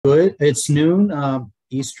Good. It's noon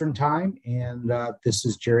Eastern time, and this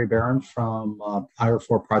is Jerry Barron from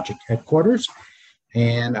IR4 Project Headquarters.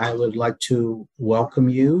 And I would like to welcome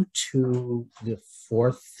you to the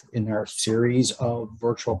fourth in our series of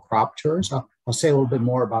virtual crop tours. I'll say a little bit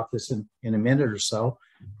more about this in a minute or so.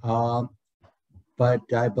 But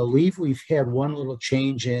I believe we've had one little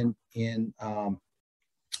change in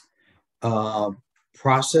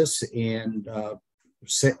process, and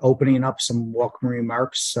opening up some welcome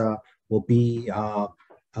remarks will be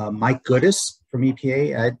Mike Goodis from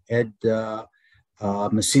EPA. Ed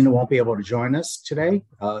Messina won't be able to join us today.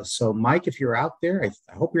 So Mike, if you're out there, I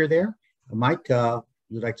hope you're there. Mike, would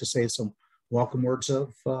you like to say some welcome words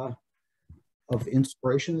of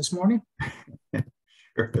inspiration this morning?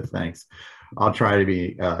 Sure, thanks. I'll try to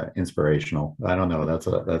be inspirational. I don't know, that's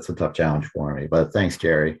a tough challenge for me, but thanks,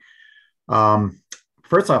 Jerry.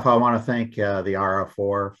 First off, I want to thank the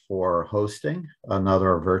IR4 for hosting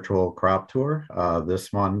another virtual crop tour,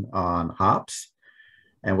 this one on hops.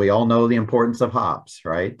 And we all know the importance of hops,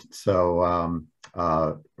 right? So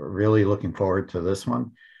really looking forward to this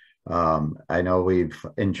one. I know we've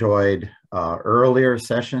enjoyed earlier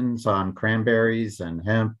sessions on cranberries and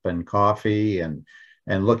hemp and coffee, and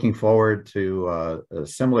looking forward to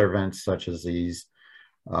similar events such as these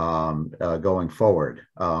going forward.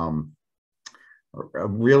 I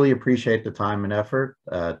really appreciate the time and effort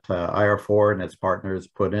that IR4 and its partners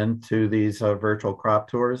put into these virtual crop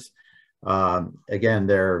tours. Again,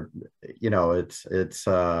 this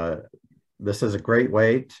is a great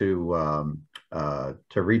way to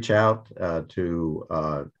reach out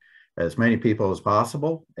to as many people as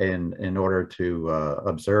possible in order to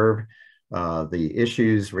observe the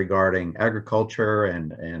issues regarding agriculture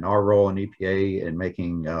and our role in EPA in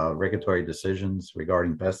making regulatory decisions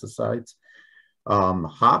regarding pesticides.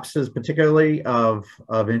 Hops is particularly of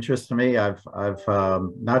interest to me. I've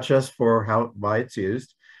not just for why it's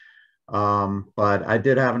used, but I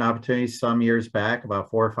did have an opportunity some years back, about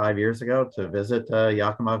 4 or 5 years ago, to visit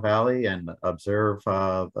Yakima Valley and observe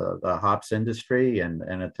the hops industry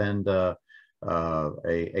and attend a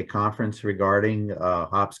conference regarding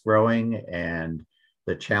hops growing and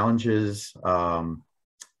the challenges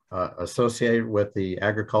associated with the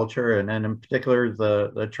agriculture, and then in particular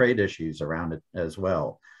the trade issues around it as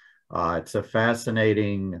well. It's a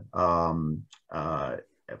fascinating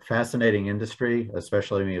industry,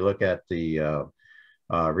 especially when you look at the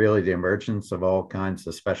really the emergence of all kinds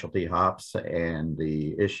of specialty hops and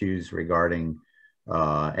the issues regarding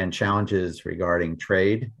and challenges regarding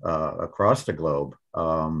trade across the globe.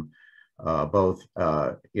 Both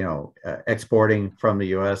exporting from the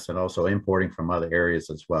U.S. and also importing from other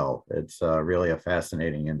areas as well. It's really a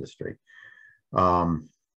fascinating industry. But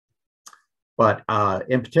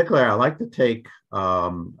in particular, I'd like to take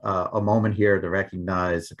a moment here to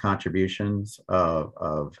recognize the contributions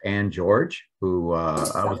of Ann George, who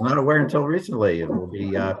I was not aware until recently will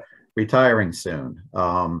be retiring soon.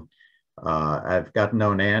 I've gotten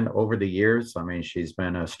to know Ann over the years. I mean, she's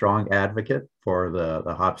been a strong advocate for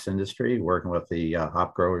the hops industry, working with the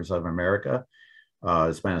Hop Growers of America.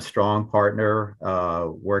 Has been a strong partner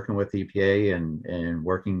working with EPA and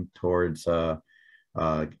working towards getting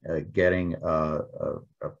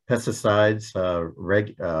pesticides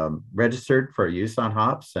registered for use on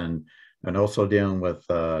hops, and also dealing with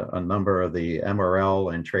a number of the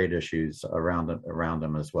MRL and trade issues around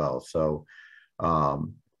them as well. So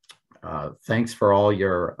thanks for all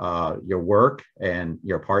your work and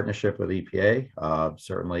your partnership with EPA.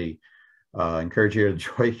 Certainly encourage you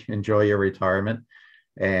to enjoy your retirement.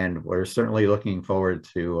 And we're certainly looking forward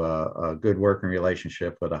to a good working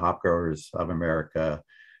relationship with the Hop Growers of America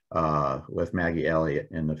with Maggie Elliott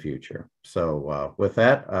in the future. So with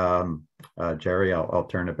that, Jerry, I'll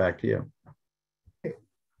turn it back to you.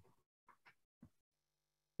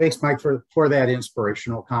 Thanks, Mike, for that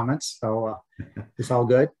inspirational comments. So it's all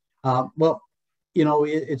good. Well, you know,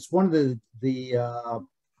 it's one of the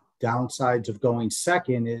downsides of going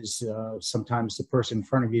second is sometimes the person in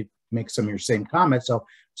front of you makes some of your same comments.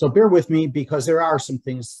 So bear with me, because there are some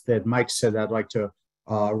things that Mike said I'd like to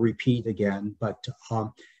repeat again. But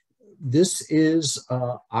this is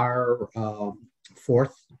our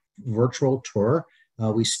fourth virtual tour.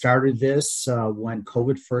 We started this when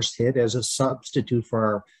COVID first hit as a substitute for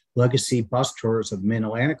our legacy bus tours of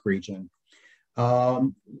Mid-Atlantic region.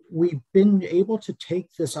 We've been able to take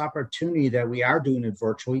this opportunity that we are doing it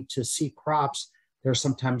virtually to see crops that are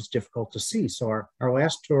sometimes difficult to see. So our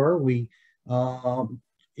last tour, we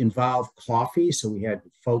involved coffee. So we had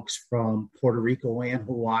folks from Puerto Rico and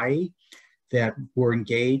Hawaii that were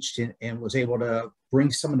engaged and was able to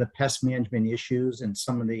bring some of the pest management issues and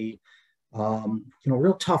some of the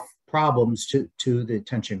real tough problems to the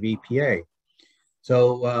attention of EPA.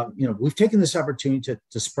 So, we've taken this opportunity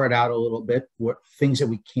to spread out a little bit what things that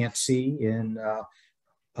we can't see in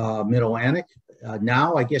Mid-Atlantic.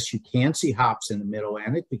 Now, I guess you can see hops in the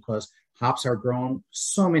Mid-Atlantic because hops are grown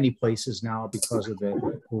so many places now because of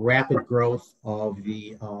the rapid growth of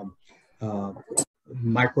the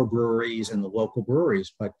microbreweries and the local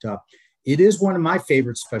breweries. But it is one of my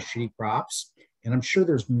favorite specialty crops, and I'm sure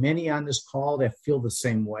there's many on this call that feel the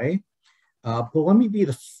same way. But let me be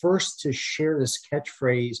the first to share this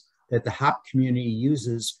catchphrase that the hop community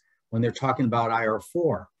uses when they're talking about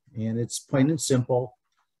IR4. And it's plain and simple: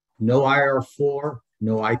 no IR4,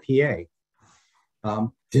 no IPA.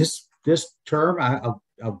 This term,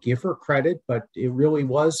 I'll give her credit, but it really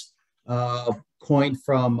was coined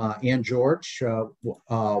from Ann George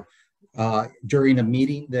during a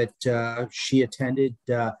meeting that she attended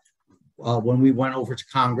when we went over to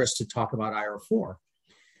Congress to talk about IR4.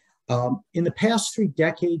 In the past 3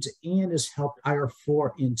 decades, Ann has helped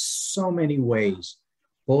IR4 in so many ways,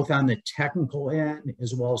 both on the technical end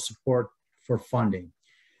as well as support for funding.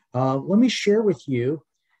 Let me share with you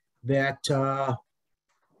that,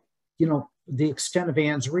 the extent of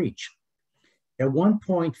Ann's reach. At one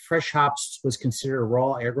point, fresh hops was considered a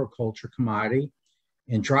raw agriculture commodity,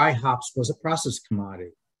 and dry hops was a processed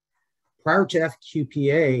commodity. Prior to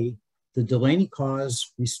FQPA, the Delaney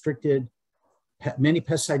Clause restricted many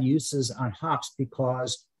pesticide uses on hops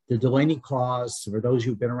because the Delaney Clause, for those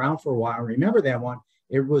who've been around for a while, remember that one,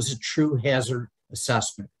 it was a true hazard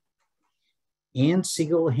assessment. Ann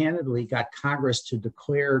single-handedly got Congress to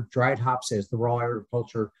declare dried hops as the raw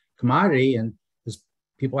agriculture commodity, and as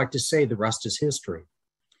people like to say, the rest is history.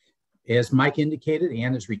 As Mike indicated,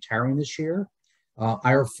 Ann is retiring this year.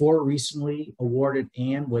 IR4 recently awarded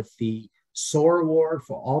Ann with the SOAR Award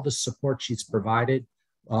for all the support she's provided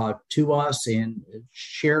to us and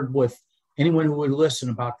shared with anyone who would listen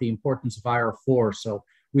about the importance of IR4. So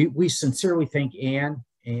we sincerely thank Ann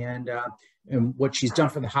and what she's done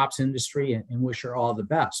for the hops industry and wish her all the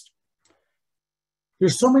best.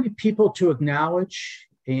 There's so many people to acknowledge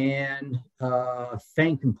and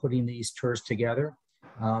thank in putting these tours together,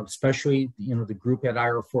 especially the group at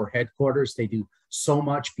IR4 headquarters. They do so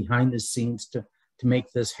much behind the scenes to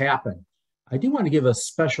make this happen. I do want to give a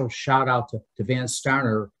special shout out to Van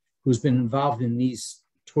Starner, who's been involved in these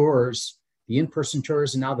tours, the in-person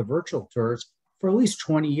tours and now the virtual tours, for at least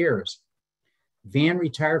 20 years. Van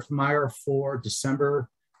retired from IR4 December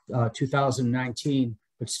 2019,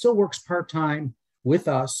 but still works part-time with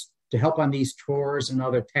us to help on these tours and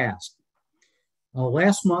other tasks.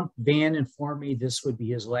 Last month, Van informed me this would be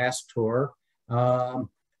his last tour.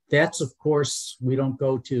 That's, of course, we don't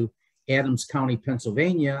go to Adams County,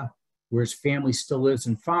 Pennsylvania, where his family still lives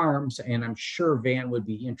and farms, and I'm sure Van would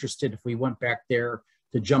be interested if we went back there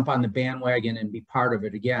to jump on the bandwagon and be part of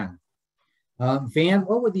it again. Van,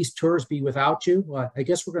 what would these tours be without you? Well, I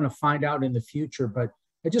guess we're going to find out in the future, but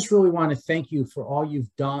I just really want to thank you for all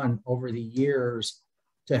you've done over the years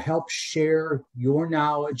to help share your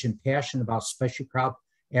knowledge and passion about specialty crop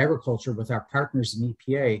agriculture with our partners in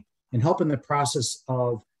EPA and help in the process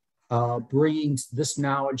of bringing this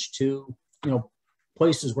knowledge to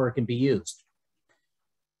places where it can be used.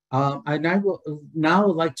 And I will now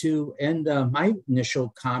would like to end my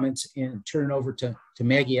initial comments and turn it over to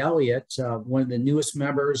Maggie Elliott, one of the newest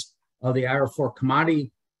members of the IR4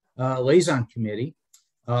 Commodity Liaison Committee,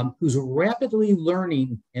 who's rapidly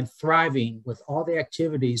learning and thriving with all the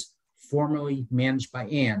activities formerly managed by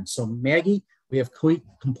Ann. So Maggie, we have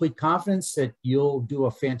complete confidence that you'll do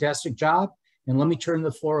a fantastic job. And let me turn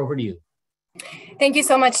the floor over to you. Thank you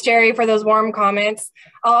so much, Jerry, for those warm comments.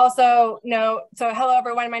 I'll also note, so hello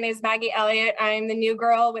everyone, my name is Maggie Elliott. I'm the new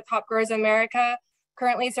girl with Hop Growers America,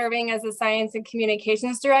 currently serving as the Science and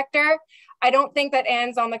Communications Director. I don't think that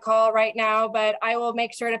Ann's on the call right now, but I will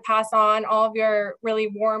make sure to pass on all of your really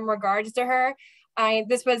warm regards to her.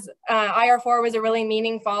 IR4 was a really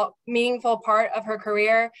meaningful part of her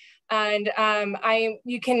career. And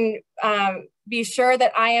you can be sure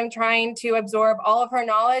that I am trying to absorb all of her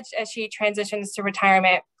knowledge as she transitions to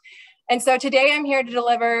retirement. And so today I'm here to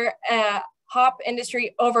deliver a hop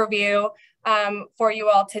industry overview for you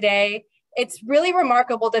all today. It's really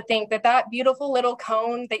remarkable to think that that beautiful little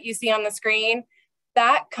cone that you see on the screen,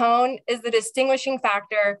 that cone is the distinguishing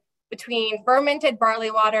factor between fermented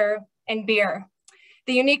barley water and beer.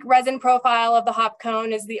 The unique resin profile of the hop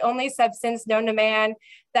cone is the only substance known to man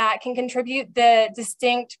that can contribute the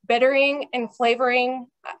distinct bittering and flavoring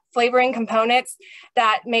components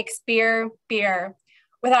that makes beer beer.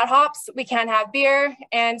 Without hops, we can't have beer.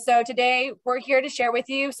 And so today we're here to share with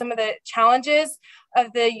you some of the challenges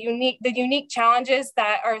of the unique challenges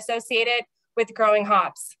that are associated with growing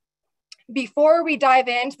hops. Before we dive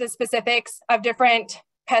into the specifics of different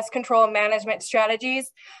pest control management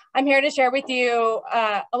strategies, I'm here to share with you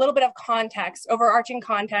a little bit of context, overarching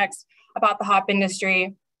context about the hop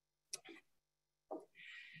industry.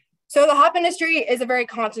 So the hop industry is a very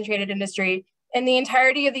concentrated industry. In the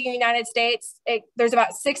entirety of the United States, there's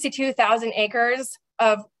about 62,000 acres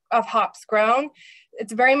of hops grown.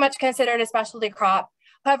 It's very much considered a specialty crop.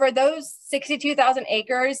 However, those 62,000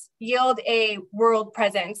 acres yield a world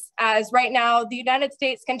presence, as right now, the United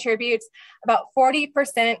States contributes about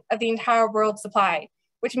 40% of the entire world supply,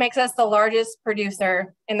 which makes us the largest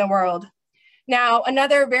producer in the world. Now,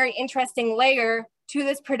 another very interesting layer to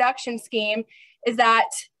this production scheme is that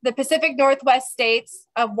the Pacific Northwest states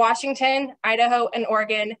of Washington, Idaho, and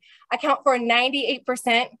Oregon account for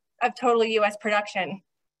 98% of total US production.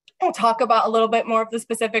 We'll talk about a little bit more of the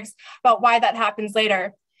specifics about why that happens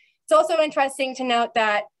later. It's also interesting to note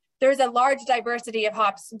that there's a large diversity of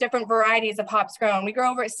hops, different varieties of hops grown. We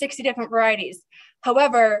grow over 60 different varieties.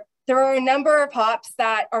 However, there are a number of hops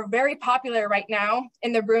that are very popular right now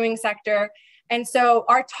in the brewing sector. And so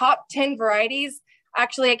our top 10 varieties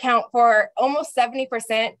actually account for almost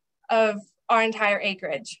 70% of our entire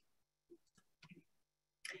acreage.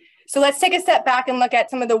 So let's take a step back and look at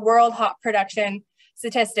some of the world hop production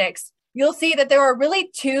statistics. You'll see that there are really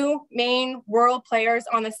two main world players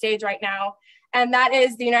on the stage right now, and that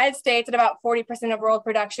is the United States at about 40% of world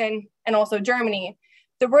production, and also Germany.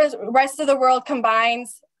 The rest of the world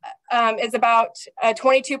combines is about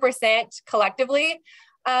 22% collectively.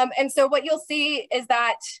 And so what you'll see is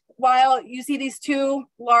that while you see these two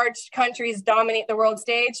large countries dominate the world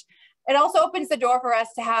stage, it also opens the door for us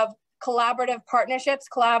to have collaborative partnerships,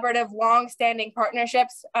 collaborative long-standing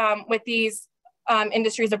partnerships with these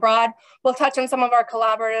industries abroad. We'll touch on some of our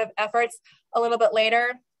collaborative efforts a little bit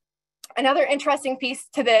later. Another interesting piece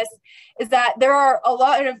to this is that there are a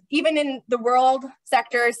lot of, even in the world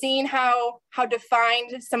sector, seeing how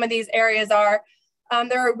defined some of these areas are,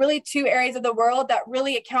 there are really two areas of the world that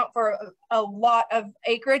really account for a lot of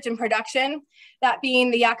acreage and production, that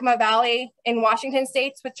being the Yakima Valley in Washington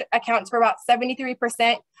states, which accounts for about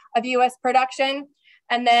 73% of US production,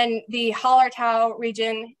 and then the Hallertau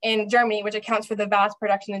region in Germany, which accounts for the vast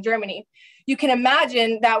production in Germany. You can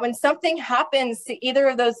imagine that when something happens to either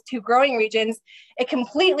of those two growing regions, it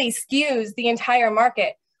completely skews the entire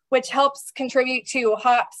market, which helps contribute to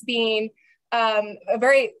hops being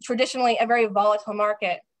traditionally a very volatile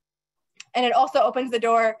market. And it also opens the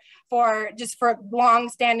door for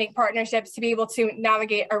long-standing partnerships to be able to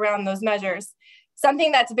navigate around those measures.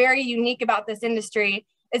 Something that's very unique about this industry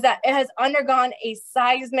is that it has undergone a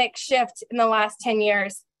seismic shift in the last 10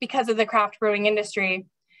 years because of the craft brewing industry.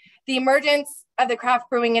 The emergence of the craft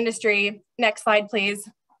brewing industry, next slide, please.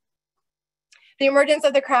 The emergence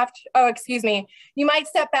of the craft, you might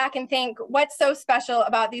step back and think, what's so special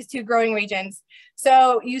about these two growing regions?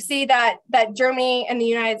 So you see that Germany and the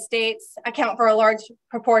United States account for a large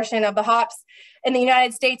proportion of the hops. In the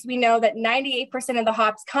United States, we know that 98% of the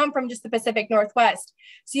hops come from just the Pacific Northwest.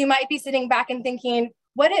 So you might be sitting back and thinking,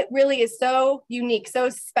 what it really is so unique, so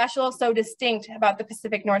special, so distinct about the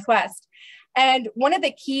Pacific Northwest. And one of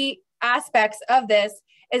the key aspects of this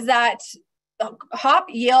is that hop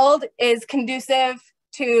yield is conducive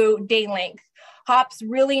to day length. Hops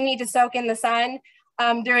really need to soak in the sun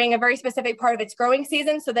during a very specific part of its growing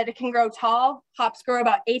season so that it can grow tall. Hops grow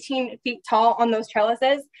about 18 feet tall on those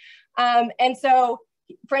trellises. And so,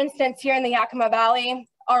 for instance, here in the Yakima Valley,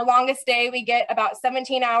 our longest day, we get about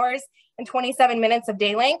 17 hours and 27 minutes of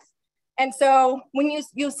day length. And so when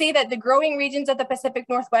you'll see that the growing regions of the Pacific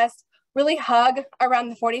Northwest really hug around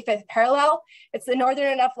the 45th parallel. It's the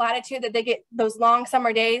northern enough latitude that they get those long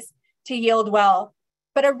summer days to yield well.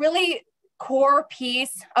 But a really core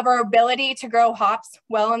piece of our ability to grow hops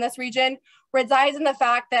well in this region resides in the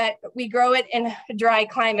fact that we grow it in a dry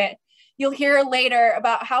climate. You'll hear later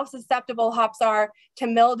about how susceptible hops are to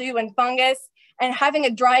mildew and fungus, and having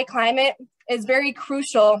a dry climate is very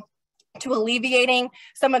crucial to alleviating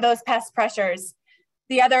some of those pest pressures.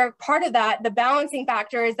 The other part of that, the balancing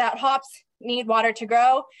factor, is that hops need water to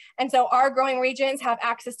grow. And so our growing regions have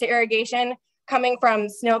access to irrigation coming from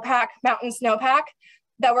snowpack, mountain snowpack,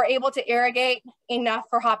 that we're able to irrigate enough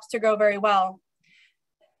for hops to grow very well.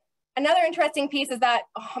 Another interesting piece is that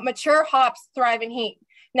mature hops thrive in heat.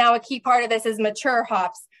 Now, a key part of this is mature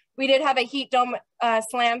hops. We did have a heat dome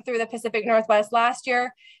slam through the Pacific Northwest last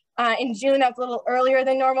year. In June, that was a little earlier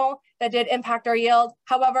than normal. That did impact our yield.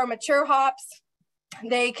 However, mature hops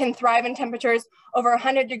They can thrive in temperatures over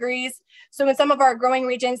 100 degrees. So in some of our growing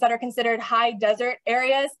regions that are considered high desert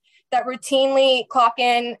areas that routinely clock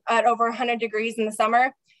in at over 100 degrees in the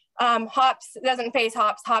summer, hops doesn't phase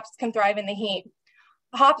hops. Hops can thrive in the heat.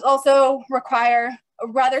 Hops also require a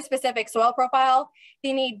rather specific soil profile.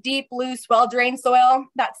 They need deep, loose, well-drained soil.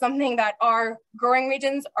 That's something that our growing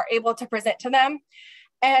regions are able to present to them.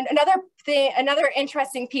 And another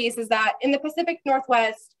interesting piece is that in the Pacific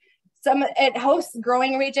Northwest, it hosts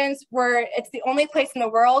growing regions where it's the only place in the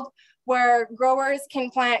world where growers can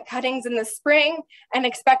plant cuttings in the spring and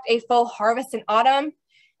expect a full harvest in autumn.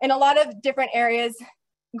 In a lot of different areas,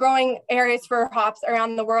 growing areas for hops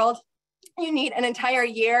around the world, you need an entire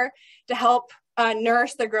year to help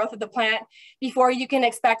nourish the growth of the plant before you can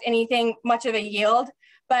expect anything much of a yield.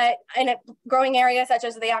 But in a growing area such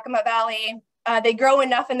as the Yakima Valley, they grow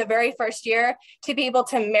enough in the very first year to be able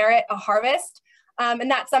to merit a harvest. And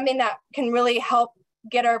that's something that can really help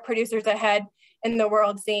get our producers ahead in the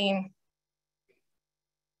world scene.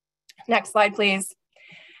 Next slide, please.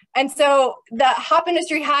 And so the hop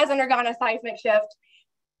industry has undergone a seismic shift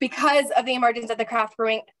because of the emergence of the craft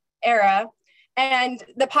brewing era. And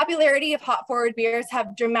the popularity of hop forward beers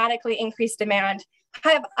have dramatically increased demand.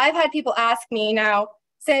 I've had people ask me now,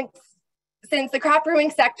 since the craft brewing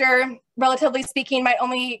sector, relatively speaking, might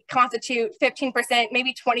only constitute 15%,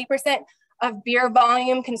 maybe 20% of beer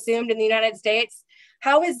volume consumed in the United States,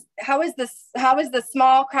 how is the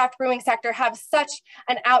small craft brewing sector have such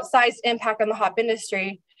an outsized impact on the hop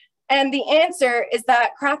industry? And the answer is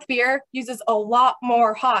that craft beer uses a lot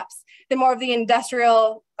more hops than more of the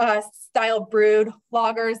industrial style brewed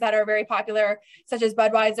lagers that are very popular, such as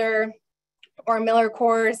Budweiser or Miller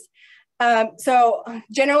Coors. So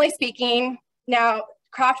generally speaking, now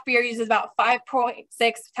craft beer uses about 5.6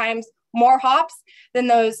 times more hops than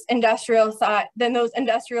those industrial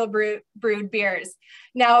brewed beers.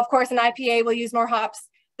 Now, of course, an IPA will use more hops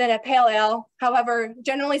than a pale ale. However,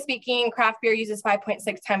 generally speaking, craft beer uses 5.6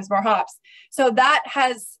 times more hops. So that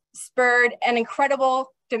has spurred an incredible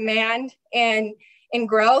demand in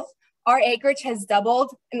growth. Our acreage has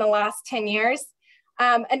doubled in the last 10 years.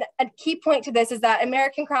 And a key point to this is that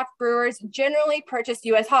American craft brewers generally purchase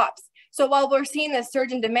US hops. So while we're seeing this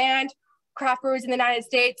surge in demand, craft brewers in the United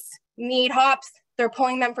States need hops. They're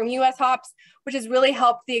pulling them from US hops, which has really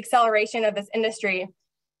helped the acceleration of this industry.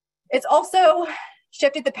 It's also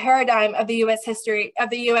shifted the paradigm of the US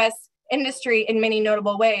industry in many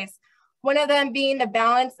notable ways. One of them being the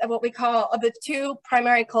balance of what we call of the two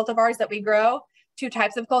primary cultivars that we grow, two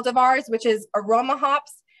types of cultivars, which is aroma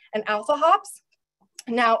hops and alpha hops.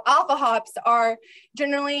 Now, alpha hops are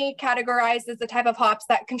generally categorized as the type of hops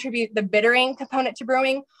that contribute the bittering component to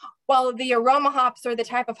brewing, while the aroma hops are the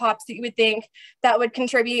type of hops that you would think that would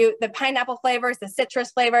contribute the pineapple flavors, the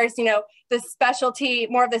citrus flavors, the specialty,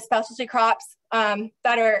 more of the specialty crops that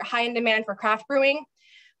are high in demand for craft brewing.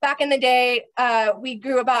 Back in the day, we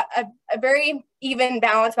grew about a very even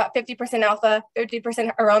balance, about 50% alpha,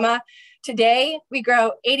 50% aroma. Today, we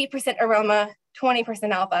grow 80% aroma,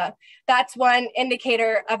 20% alpha. That's one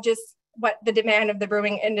indicator of just what the demand of the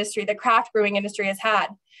brewing industry, the craft brewing industry has had.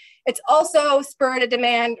 It's also spurred a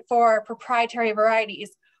demand for proprietary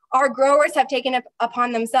varieties. Our growers have taken it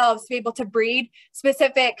upon themselves to be able to breed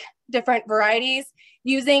specific different varieties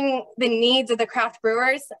using the needs of the craft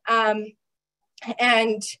brewers and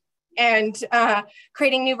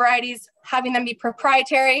creating new varieties, having them be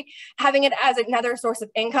proprietary, having it as another source of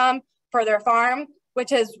income for their farm,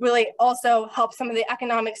 which has really also helped some of the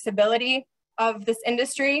economic stability of this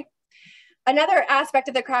industry. Another aspect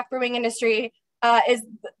of the craft brewing industry is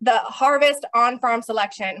the harvest on-farm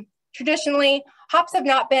selection. Traditionally, hops have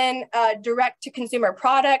not been a direct-to-consumer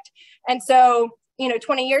product. And so,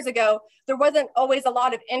 20 years ago, there wasn't always a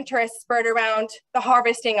lot of interest spurred around the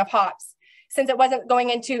harvesting of hops, since it wasn't going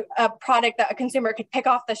into a product that a consumer could pick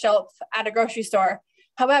off the shelf at a grocery store.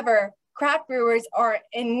 However, craft brewers are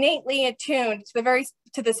innately attuned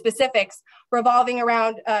to the specifics revolving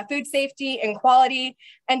around food safety and quality.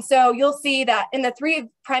 And so you'll see that in the three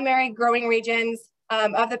primary growing regions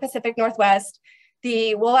of the Pacific Northwest,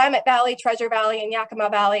 the Willamette Valley, Treasure Valley, and Yakima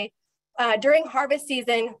Valley, during harvest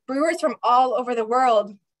season, brewers from all over the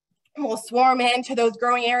world will swarm into those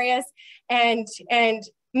growing areas and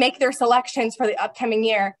make their selections for the upcoming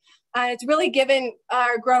year. It's really given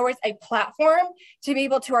our growers a platform to be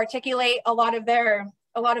able to articulate a lot of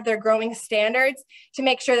their growing standards to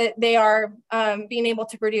make sure that they are being able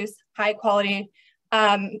to produce high quality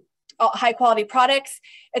products.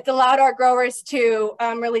 It's allowed our growers to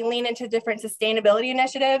really lean into different sustainability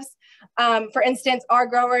initiatives. For instance, our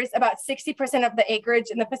growers, about 60% of the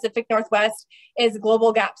acreage in the Pacific Northwest is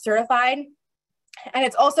Global GAP certified. And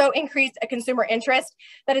it's also increased a consumer interest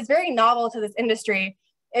that is very novel to this industry.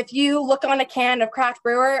 If you look on a can of craft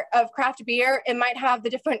beer, it might have the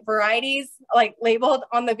different varieties like labeled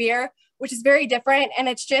on the beer, which is very different. And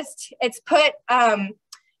it's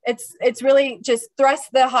really just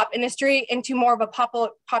thrust the hop industry into more of a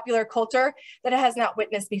popular culture that it has not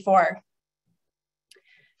witnessed before.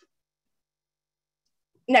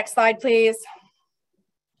 Next slide, please.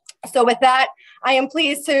 So with that, I am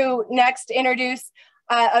pleased to next introduce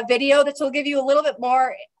a video that will give you a little bit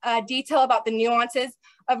more detail about the nuances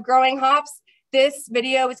of growing hops. This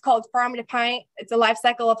video is called Farm to Pint. It's a life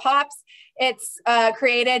cycle of hops. It's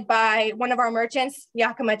created by one of our merchants,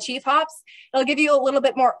 Yakima Chief Hops. It'll give you a little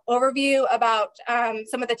bit more overview about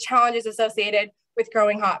some of the challenges associated with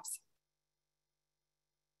growing hops.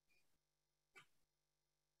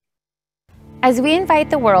 As we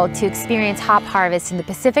invite the world to experience hop harvest in the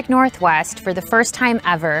Pacific Northwest for the first time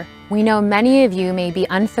ever, we know many of you may be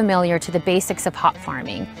unfamiliar to the basics of hop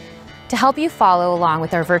farming. To help you follow along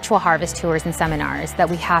with our virtual harvest tours and seminars that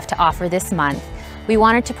we have to offer this month, we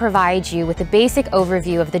wanted to provide you with a basic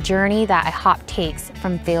overview of the journey that a hop takes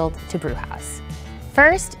from field to brewhouse.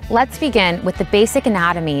 First, let's begin with the basic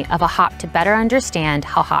anatomy of a hop to better understand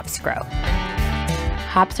how hops grow.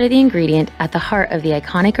 Hops are the ingredient at the heart of the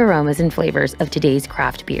iconic aromas and flavors of today's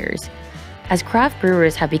craft beers. As craft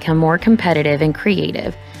brewers have become more competitive and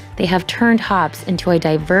creative, they have turned hops into a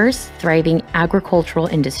diverse, thriving agricultural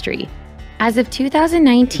industry. As of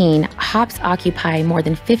 2019, hops occupy more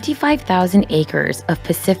than 55,000 acres of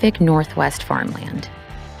Pacific Northwest farmland.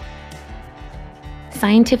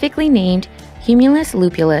 Scientifically named Humulus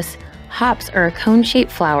lupulus, hops are a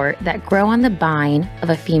cone-shaped flower that grow on the bine of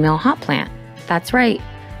a female hop plant. That's right,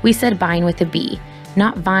 we said bine with a B,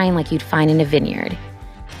 not vine like you'd find in a vineyard.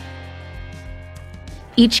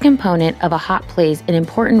 Each component of a hop plays an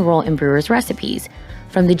important role in brewers' recipes,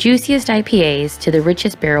 from the juiciest IPAs to the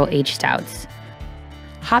richest barrel-aged stouts.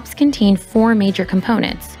 Hops contain 4 major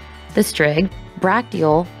components: the strig,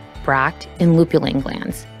 bracteole, bract, and lupulin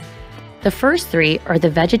glands. The first 3 are the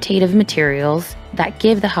vegetative materials that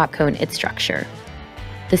give the hop cone its structure.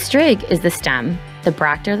 The strig is the stem, the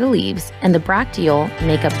bract are the leaves, and the bracteole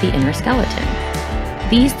make up the inner skeleton.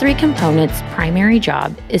 These 3 components' primary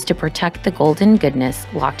job is to protect the golden goodness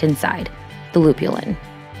locked inside, the lupulin.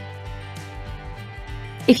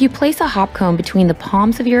 If you place a hop cone between the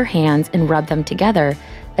palms of your hands and rub them together,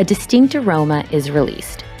 a distinct aroma is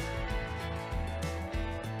released.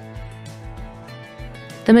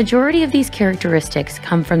 The majority of these characteristics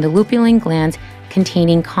come from the lupulin glands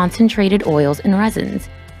containing concentrated oils and resins.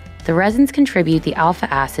 The resins contribute the alpha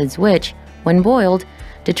acids which, when boiled,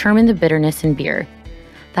 determine the bitterness in beer.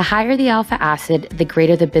 The higher the alpha acid, the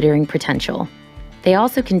greater the bittering potential. They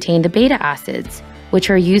also contain the beta acids,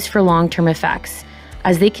 which are used for long-term effects,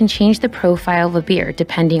 as they can change the profile of a beer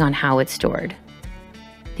depending on how it's stored.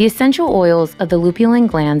 The essential oils of the lupulin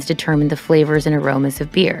glands determine the flavors and aromas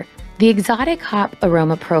of beer. The exotic hop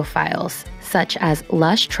aroma profiles, such as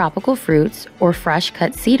lush tropical fruits or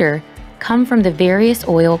fresh-cut cedar, come from the various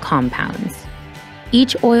oil compounds.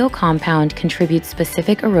 Each oil compound contributes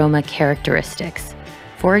specific aroma characteristics.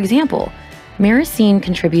 For example, myrcene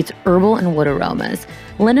contributes herbal and wood aromas,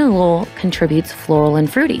 linalool contributes floral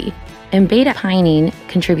and fruity, and beta-pinene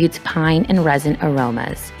contributes pine and resin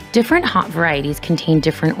aromas. Different hop varieties contain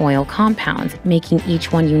different oil compounds, making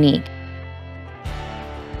each one unique.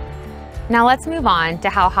 Now let's move on to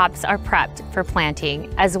how hops are prepped for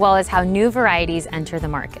planting, as well as how new varieties enter the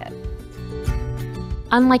market.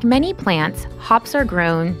 Unlike many plants, hops are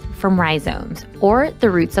grown from rhizomes, or the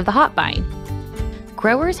roots of the hop vine.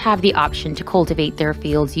 Growers have the option to cultivate their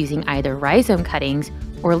fields using either rhizome cuttings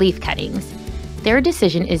or leaf cuttings. Their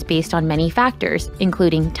decision is based on many factors,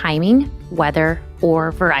 including timing, weather,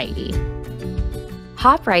 or variety.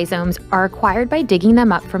 Hop rhizomes are acquired by digging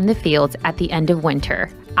them up from the fields at the end of winter,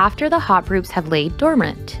 after the hop roots have laid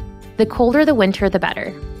dormant. The colder the winter, the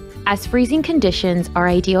better, as freezing conditions are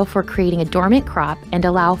ideal for creating a dormant crop and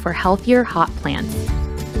allow for healthier hop plants.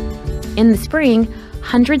 In the spring,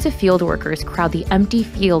 hundreds of field workers crowd the empty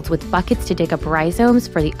fields with buckets to dig up rhizomes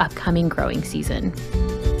for the upcoming growing season.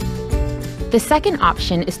 The second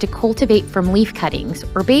option is to cultivate from leaf cuttings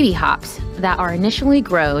or baby hops that are initially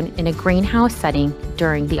grown in a greenhouse setting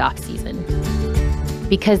during the off-season.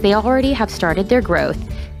 Because they already have started their growth,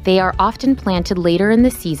 they are often planted later in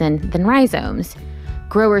the season than rhizomes.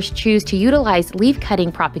 Growers choose to utilize leaf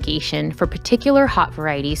cutting propagation for particular hop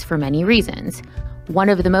varieties for many reasons, one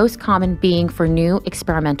of the most common being for new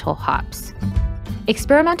experimental hops.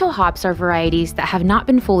 Experimental hops are varieties that have not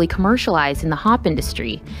been fully commercialized in the hop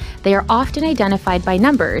industry. They are often identified by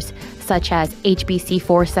numbers, such as HBC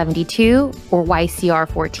 472 or YCR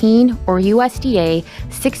 14 or USDA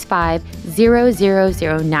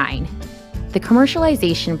 650009. The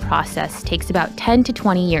commercialization process takes about 10 to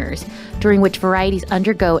 20 years, during which varieties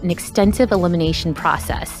undergo an extensive elimination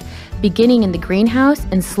process, beginning in the greenhouse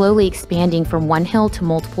and slowly expanding from one hill to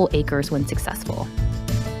multiple acres when successful.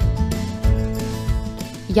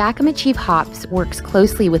 Yakima Chief Hops works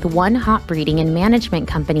closely with one hop breeding and management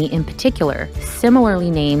company in particular, similarly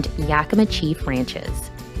named Yakima Chief Ranches.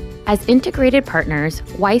 As integrated partners,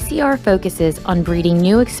 YCR focuses on breeding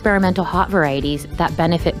new experimental hop varieties that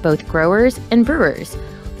benefit both growers and brewers,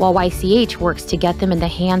 while YCH works to get them in the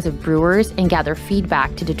hands of brewers and gather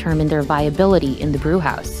feedback to determine their viability in the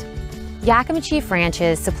brewhouse. Yakima Chief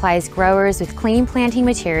Ranches supplies growers with clean planting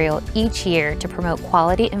material each year to promote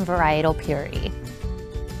quality and varietal purity.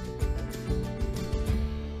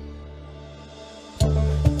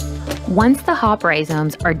 Once the hop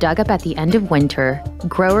rhizomes are dug up at the end of winter,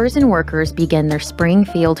 growers and workers begin their spring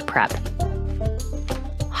field prep.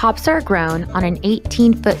 Hops are grown on an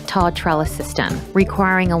 18-foot tall trellis system,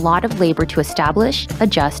 requiring a lot of labor to establish,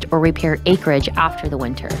 adjust, or repair acreage after the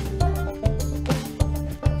winter.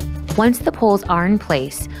 Once the poles are in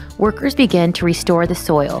place, workers begin to restore the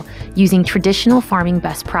soil using traditional farming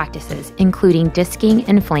best practices, including disking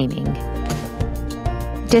and flaming.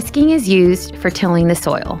 Disking is used for tilling the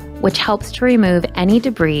soil, which helps to remove any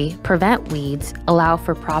debris, prevent weeds, allow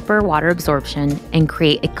for proper water absorption, and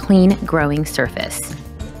create a clean growing surface.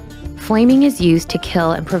 Flaming is used to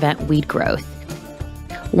kill and prevent weed growth.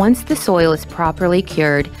 Once the soil is properly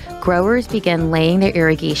cured, growers begin laying their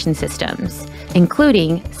irrigation systems,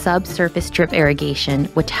 including subsurface drip irrigation,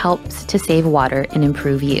 which helps to save water and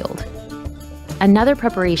improve yield. Another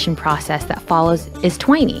preparation process that follows is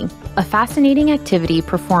twining, a fascinating activity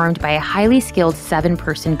performed by a highly skilled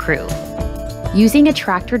 7-person crew. Using a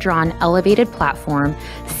tractor-drawn elevated platform,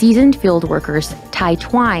 seasoned field workers tie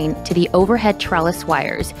twine to the overhead trellis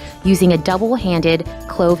wires using a double-handed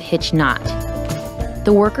clove hitch knot.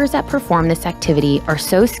 The workers that perform this activity are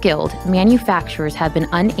so skilled, manufacturers have been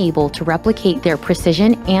unable to replicate their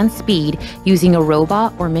precision and speed using a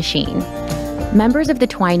robot or machine. Members of the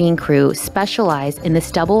twining crew specialize in this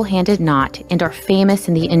double-handed knot and are famous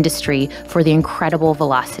in the industry for the incredible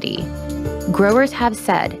velocity. Growers have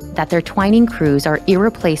said that their twining crews are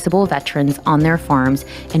irreplaceable veterans on their farms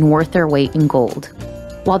and worth their weight in gold.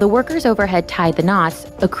 While the workers overhead tie the knots,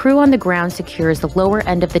 a crew on the ground secures the lower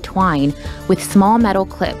end of the twine with small metal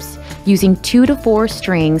clips, using 2 to 4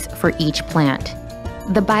 strings for each plant.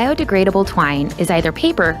 The biodegradable twine is either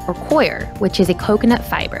paper or coir, which is a coconut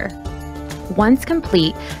fiber. Once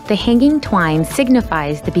complete, the hanging twine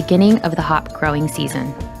signifies the beginning of the hop growing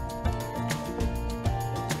season.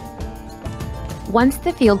 Once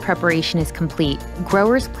the field preparation is complete,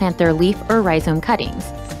 growers plant their leaf or rhizome cuttings.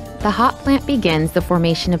 The hop plant begins the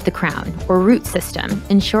formation of the crown, or root system,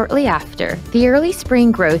 and shortly after, the early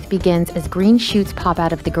spring growth begins as green shoots pop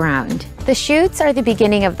out of the ground. The shoots are the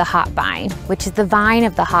beginning of the hop vine, which is the vine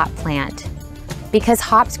of the hop plant. Because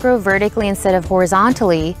hops grow vertically instead of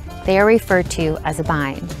horizontally, they are referred to as a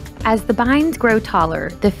bine. As the bines grow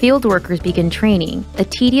taller, the field workers begin training, a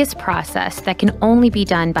tedious process that can only be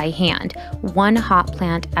done by hand, one hop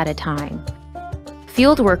plant at a time.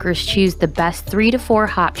 Field workers choose the best 3 to 4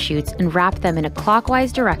 hop shoots and wrap them in a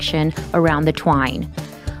clockwise direction around the twine.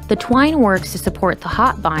 The twine works to support the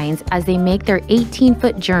hop vines as they make their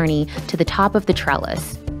 18-foot journey to the top of the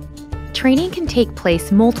trellis. Training can take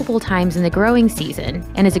place multiple times in the growing season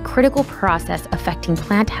and is a critical process affecting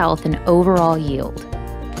plant health and overall yield.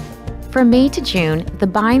 From May to June, the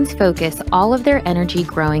bines focus all of their energy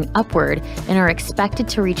growing upward and are expected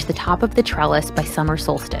to reach the top of the trellis by summer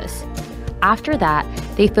solstice. After that,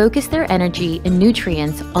 they focus their energy and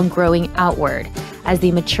nutrients on growing outward as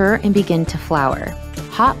they mature and begin to flower.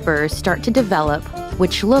 Hop burrs start to develop,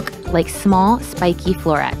 which look like small, spiky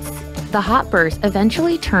florets. The hop burrs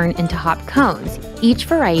eventually turn into hop cones, each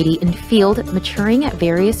variety in field maturing at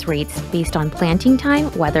various rates based on planting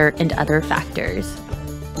time, weather, and other factors.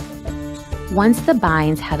 Once the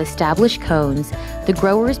bines have established cones, the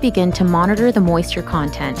growers begin to monitor the moisture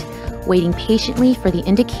content, waiting patiently for the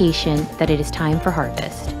indication that it is time for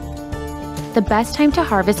harvest. The best time to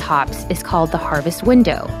harvest hops is called the harvest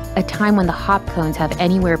window, a time when the hop cones have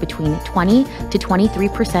anywhere between 20 to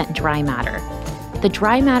 23% dry matter. The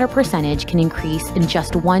dry matter percentage can increase in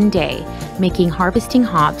just one day, making harvesting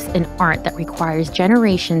hops an art that requires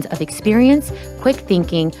generations of experience, quick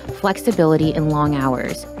thinking, flexibility, and long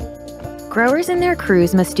hours. Growers and their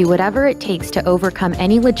crews must do whatever it takes to overcome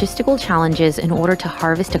any logistical challenges in order to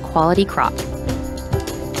harvest a quality crop.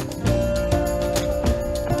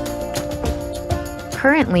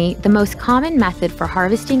 Currently, the most common method for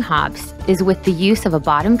harvesting hops is with the use of a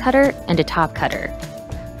bottom cutter and a top cutter.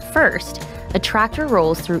 First, a tractor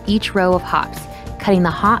rolls through each row of hops, cutting the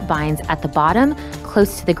hop bines at the bottom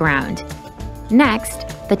close to the ground. Next,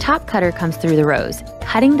 the top cutter comes through the rows,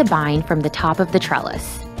 cutting the bine from the top of the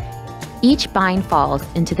trellis. Each bine falls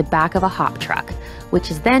into the back of a hop truck,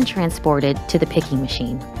 which is then transported to the picking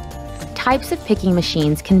machine. Types of picking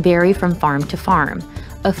machines can vary from farm to farm.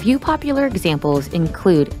 A few popular examples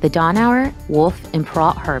include the Donauer, Wolf, and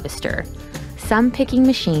Perrault harvester. Some picking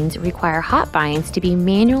machines require hop bines to be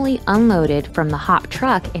manually unloaded from the hop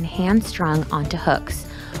truck and hand-strung onto hooks,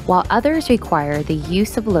 while others require the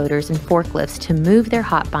use of loaders and forklifts to move their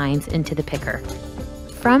hop bines into the picker.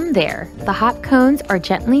 From there, the hop cones are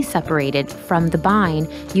gently separated from the bine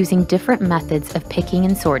using different methods of picking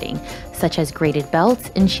and sorting, such as graded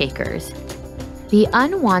belts and shakers. The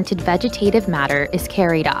unwanted vegetative matter is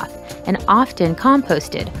carried off and often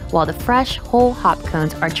composted, while the fresh, whole hop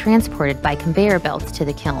cones are transported by conveyor belts to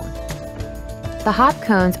the kiln. The hop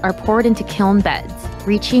cones are poured into kiln beds,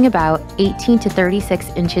 reaching about 18 to 36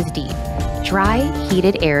 inches deep. Dry,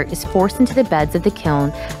 heated air is forced into the beds of the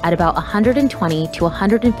kiln at about 120 to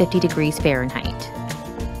 150 degrees Fahrenheit.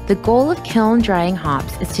 The goal of kiln drying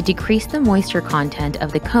hops is to decrease the moisture content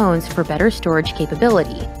of the cones for better storage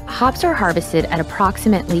capability. Hops are harvested at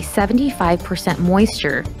approximately 75%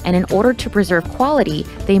 moisture, and in order to preserve quality,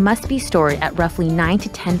 they must be stored at roughly 9 to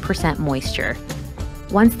 10% moisture.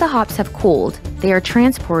 Once the hops have cooled, they are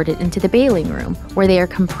transported into the baling room, where they are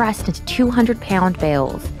compressed into 200-pound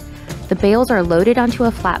bales. The bales are loaded onto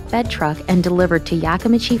a flatbed truck and delivered to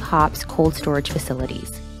Yakima Chief Hops cold storage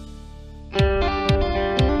facilities.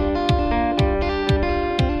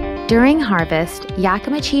 During harvest,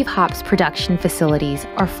 Yakima Chief Hops production facilities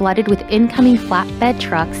are flooded with incoming flatbed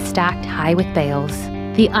trucks stacked high with bales.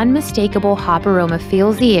 The unmistakable hop aroma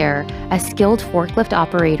fills the air as skilled forklift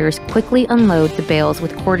operators quickly unload the bales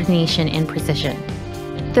with coordination and precision.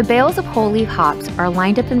 The bales of whole leaf hops are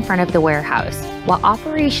lined up in front of the warehouse, while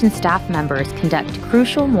operations staff members conduct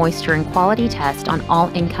crucial moisture and quality tests on all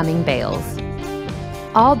incoming bales.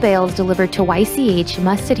 All bales delivered to YCH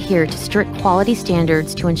must adhere to strict quality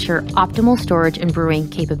standards to ensure optimal storage and brewing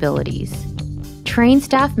capabilities. Trained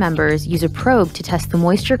staff members use a probe to test the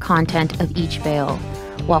moisture content of each bale,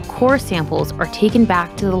 while core samples are taken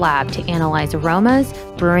back to the lab to analyze aromas,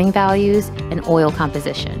 brewing values, and oil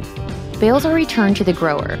composition. Bales are returned to the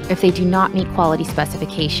grower if they do not meet quality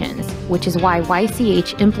specifications, which is why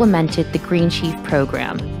YCH implemented the Green Chief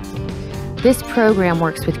program. This program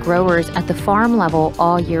works with growers at the farm level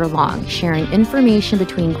all year long, sharing information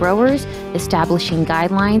between growers, establishing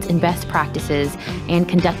guidelines and best practices, and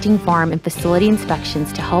conducting farm and facility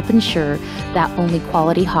inspections to help ensure that only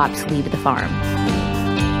quality hops leave the farm.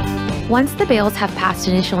 Once the bales have passed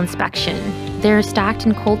initial inspection, they are stacked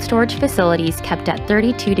in cold storage facilities kept at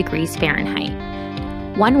 32 degrees Fahrenheit.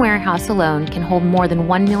 One warehouse alone can hold more than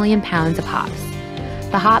 1 million pounds of hops.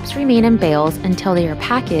 The hops remain in bales until they are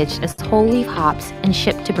packaged as whole leaf hops and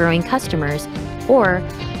shipped to brewing customers, or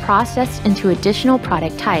processed into additional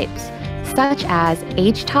product types, such as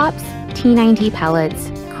aged hops, T90 pellets,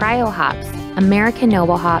 cryo hops, American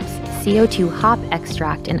Noble hops, CO2 hop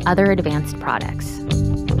extract, and other advanced products.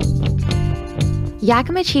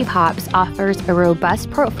 Yakima Chief Hops offers a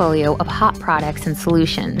robust portfolio of hop products and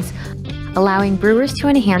solutions, allowing brewers to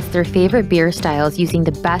enhance their favorite beer styles using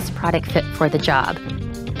the best product fit for the job.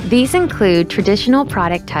 These include traditional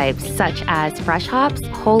product types such as fresh hops,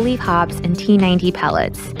 whole leaf hops, and T90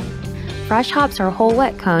 pellets. Fresh hops are whole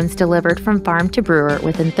wet cones delivered from farm to brewer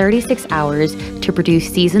within 36 hours to produce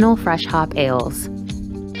seasonal fresh hop ales.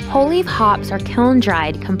 Whole leaf hops are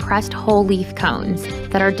kiln-dried, compressed whole leaf cones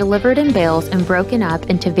that are delivered in bales and broken up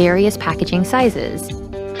into various packaging sizes.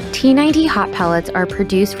 T90 hop pellets are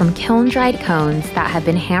produced from kiln-dried cones that have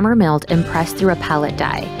been hammer-milled and pressed through a pellet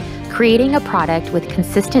die, creating a product with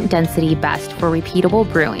consistent density best for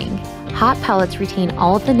repeatable brewing. Hop pellets retain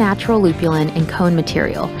all of the natural lupulin and cone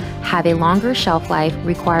material, have a longer shelf life,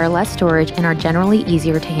 require less storage, and are generally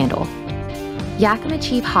easier to handle. Yakima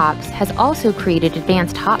Chief Hops has also created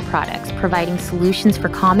advanced hop products, providing solutions for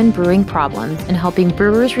common brewing problems and helping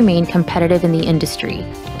brewers remain competitive in the industry.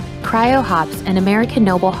 Cryo hops and American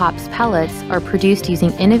Noble hops pellets are produced using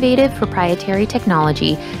innovative proprietary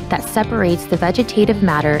technology that separates the vegetative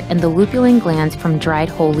matter and the lupulin glands from dried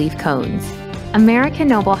whole leaf cones. American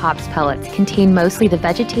Noble hops pellets contain mostly the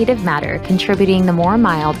vegetative matter, contributing the more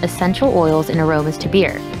mild essential oils and aromas to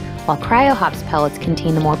beer, while cryo hops pellets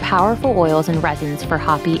contain the more powerful oils and resins for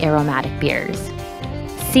hoppy aromatic beers.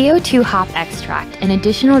 CO2 hop extract and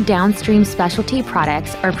additional downstream specialty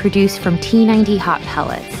products are produced from T90 hop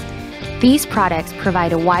pellets. These products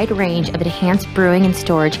provide a wide range of enhanced brewing and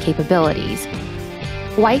storage capabilities.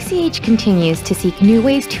 YCH continues to seek new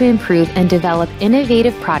ways to improve and develop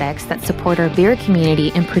innovative products that support our beer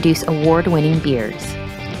community and produce award-winning beers.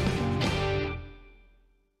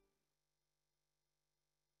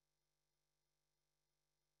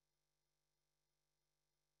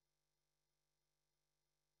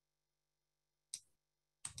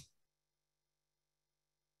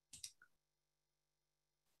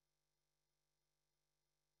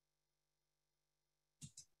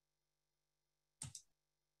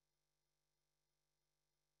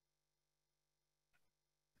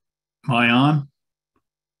 Am I on?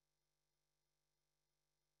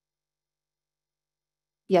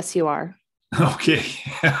 Yes, you are. Okay.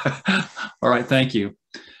 All right. Thank you.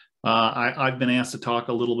 I've been asked to talk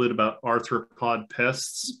a little bit about arthropod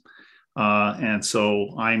pests. And so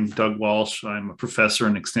I'm Doug Walsh. I'm a professor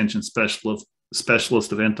and extension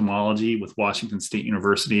specialist of entomology with Washington State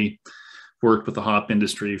University. Worked with the hop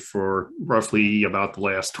industry for roughly about the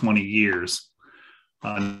last 20 years.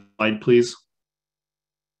 Slide, please.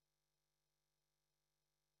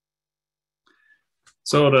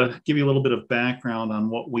 So to give you a little bit of background on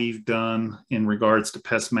what we've done in regards to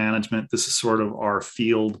pest management, this is sort of our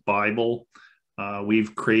field Bible.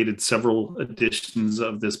 We've created several editions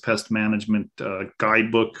of this pest management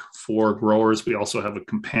guidebook for growers. We also have a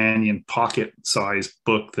companion pocket-sized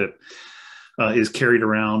book that is carried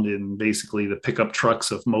around in basically the pickup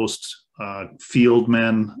trucks of most field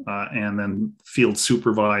men and then field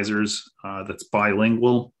supervisors that's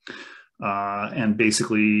bilingual. And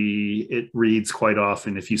basically it reads quite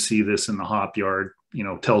often, if you see this in the hop yard,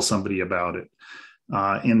 tell somebody about it.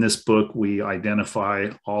 In this book, we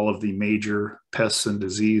identify all of the major pests and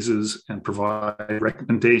diseases and provide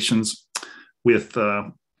recommendations with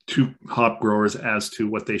to hop growers as to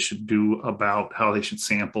what they should do about how they should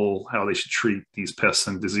sample, how they should treat these pests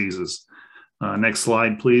and diseases. Next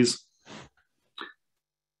slide, please.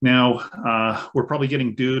 Now, we're probably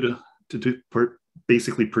getting due to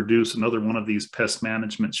basically produce another one of these pest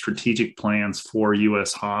management strategic plans for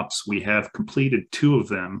U.S. hops. We have completed 2 of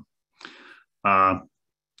them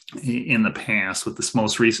in the past, with this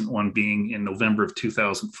most recent one being in November of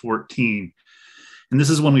 2014. And this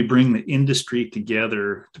is when we bring the industry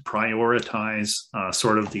together to prioritize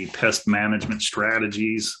sort of the pest management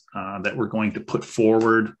strategies that we're going to put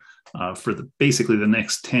forward for basically the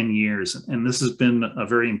next 10 years. And this has been a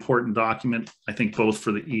very important document, I think, both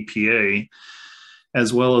for the EPA,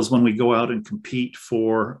 as well as when we go out and compete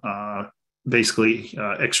for basically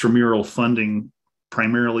extramural funding,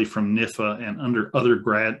 primarily from NIFA and under other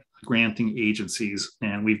granting agencies.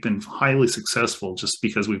 And we've been highly successful just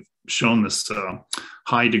because we've shown this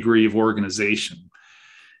high degree of organization.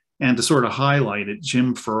 And to sort of highlight it,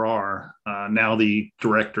 Jim Farrar, now the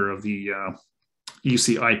director of the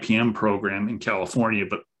UC IPM program in California,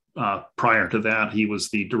 but prior to that, he was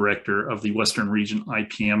the director of the Western Region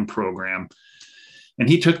IPM program. And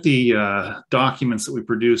he took the documents that we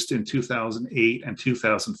produced in 2008 and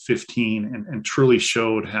 2015 and truly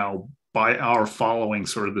showed how, by our following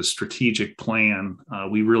sort of the strategic plan,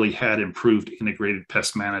 we really had improved integrated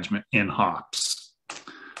pest management in hops.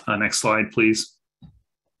 Next slide, please.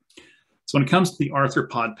 So when it comes to the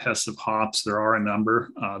arthropod pests of hops, there are a number.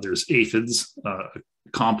 There's aphids, a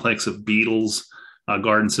complex of beetles,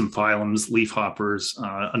 garden symphyllums, leafhoppers,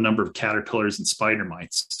 a number of caterpillars and spider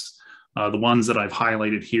mites. The ones that I've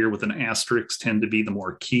highlighted here with an asterisk tend to be the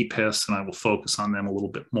more key pests, and I will focus on them a little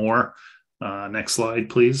bit more. Next slide,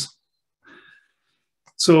 please.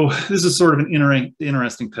 So this is sort of an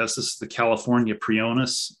interesting pest. This is the California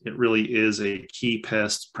Prionis. It really is a key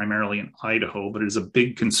pest, primarily in Idaho, but it is a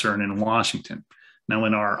big concern in Washington. Now,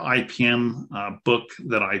 in our IPM book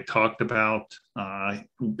that I talked about,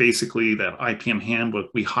 basically that IPM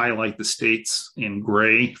handbook, we highlight the states in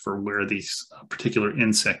gray for where this particular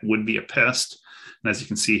insect would be a pest. And as you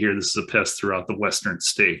can see here, this is a pest throughout the western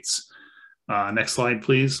states. Next slide,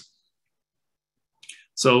 please.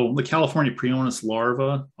 So the California Prionis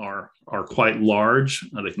larvae are quite large.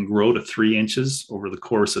 They can grow to 3 inches over the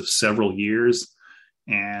course of several years,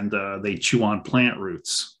 and they chew on plant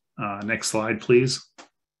roots. Next slide, please.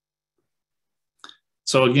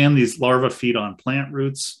 So again, these larvae feed on plant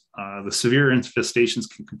roots. The severe infestations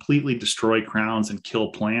can completely destroy crowns and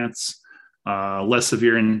kill plants. Less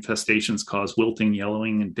severe infestations cause wilting,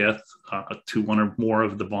 yellowing, and death to one or more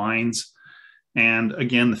of the vines. And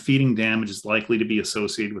again, the feeding damage is likely to be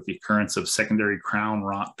associated with the occurrence of secondary crown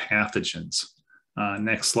rot pathogens.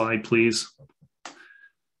 Next slide, please.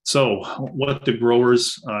 So what do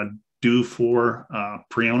growers do for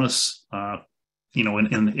Prionis? In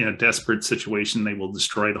a desperate situation, they will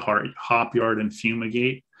destroy the hop yard and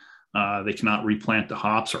fumigate. They cannot replant the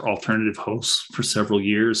hops or alternative hosts for several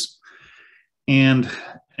years. And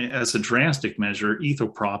as a drastic measure,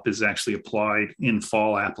 ethoprop is actually applied in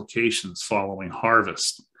fall applications following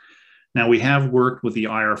harvest. Now, we have worked with the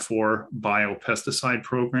IR4 biopesticide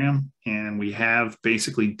program, and we have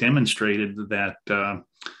basically demonstrated that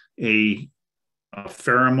a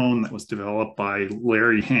pheromone that was developed by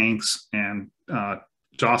Larry Hanks and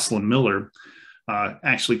Jocelyn Miller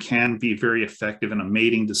actually can be very effective in a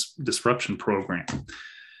mating disruption program.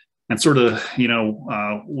 And sort of,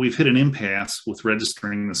 we've hit an impasse with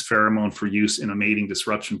registering this pheromone for use in a mating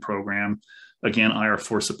disruption program. Again,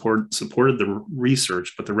 IR4 supported the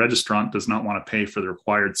research, but the registrant does not want to pay for the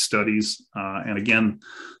required studies. And again,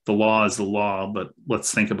 the law is the law, but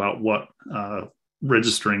let's think about what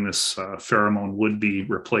registering this pheromone would be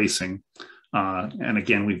replacing. And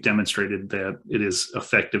again, we've demonstrated that it is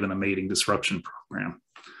effective in a mating disruption program.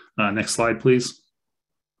 Next slide, please.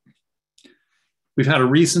 We've had a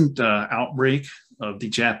recent outbreak of the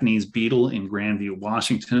Japanese beetle in Grandview,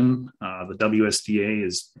 Washington. The WSDA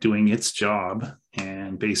is doing its job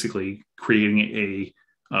and basically creating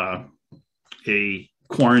a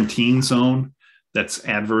quarantine zone that's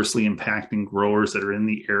adversely impacting growers that are in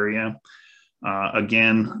the area.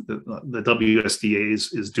 Again, the WSDA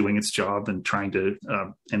is doing its job and trying to,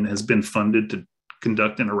 and has been funded to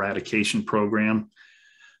conduct an eradication program.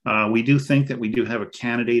 We do think that we do have a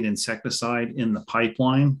candidate insecticide in the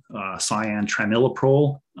pipeline,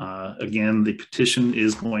 cyantraniliprole. Again, the petition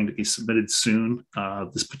is going to be submitted soon.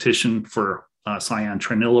 This petition for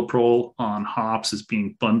cyantraniliprole on hops is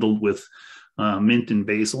being bundled with mint and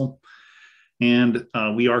basil. And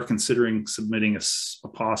we are considering submitting a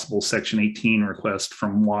possible Section 18 request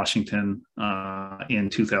from Washington in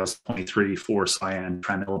 2023 for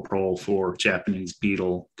cyantraniliprole for Japanese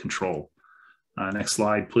beetle control. Next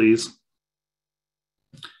slide, please.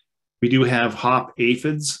 We do have hop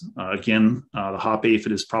aphids. Again, the hop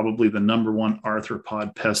aphid is probably the #1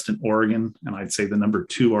 arthropod pest in Oregon, and I'd say the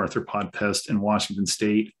 #2 arthropod pest in Washington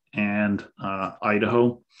State and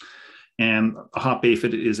Idaho. And the hop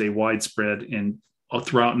aphid is a widespread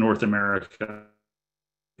throughout North America,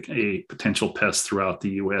 a potential pest throughout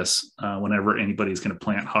the US whenever anybody's going to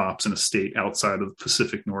plant hops in a state outside of the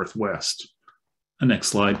Pacific Northwest. Next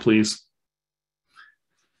slide, please.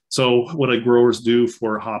 So what do growers do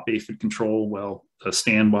for hop aphid control? Well, a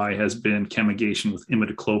standby has been chemigation with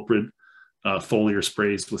imidacloprid, foliar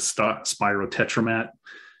sprays with spirotetramat.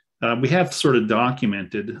 We have sort of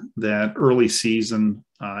documented that early season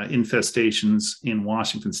infestations in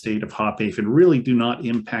Washington State of hop aphid really do not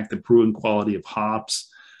impact the brewing quality of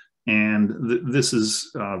hops. And this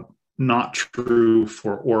is not true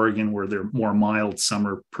for Oregon, where their more mild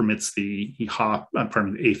summer permits the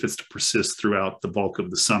aphids to persist throughout the bulk of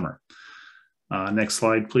the summer. Next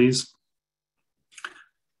slide, please.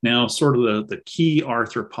 Now, sort of the key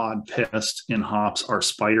arthropod pest in hops are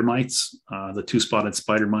spider mites. The two-spotted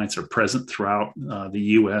spider mites are present throughout the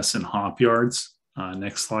US and hop yards.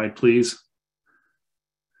 Next slide, please.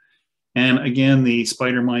 And again, the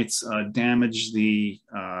spider mites damage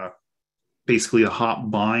basically the hop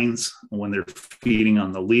binds when they're feeding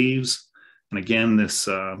on the leaves. And again, this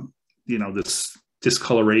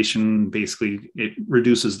discoloration, basically it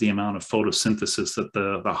reduces the amount of photosynthesis that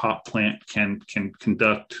the hop plant can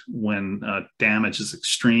conduct when damage is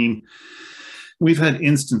extreme. We've had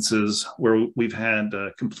instances where we've had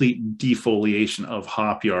complete defoliation of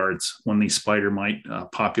hop yards when these spider mite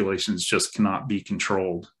populations just cannot be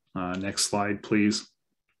controlled. Next slide, please.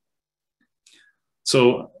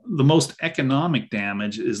 So the most economic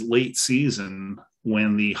damage is late season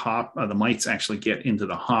when the mites actually get into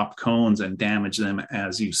the hop cones and damage them,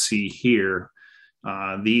 as you see here.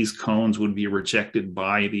 These cones would be rejected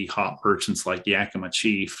by the hop merchants like Yakima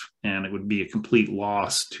Chief, and it would be a complete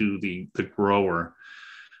loss to the grower.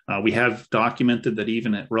 We have documented that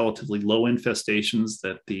even at relatively low infestations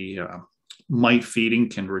that the mite feeding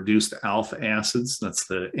can reduce the alpha acids. That's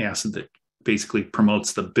the acid that basically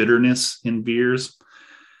promotes the bitterness in beers.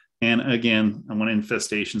 And again, when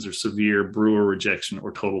infestations are severe, brewer rejection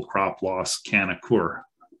or total crop loss can occur.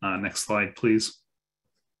 Next slide, please.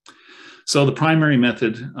 So the primary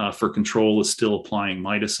method for control is still applying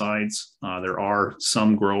miticides. There are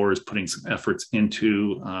some growers putting some efforts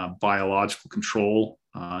into biological control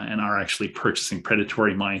and are actually purchasing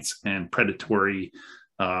predatory mites and predatory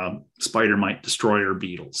spider mite destroyer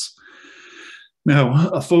beetles. Now,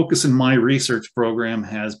 a focus in my research program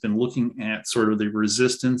has been looking at sort of the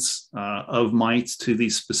resistance of mites to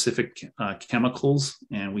these specific chemicals,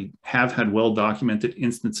 and we have had well-documented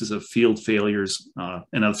instances of field failures,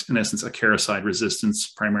 in essence, acaricide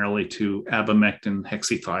resistance, primarily to abamectin,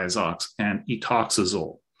 hexythiazox, and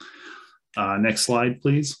etoxazole. Next slide,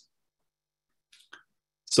 please.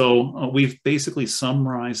 So we've basically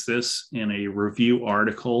summarized this in a review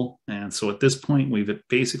article. And so at this point, we've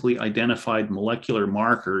basically identified molecular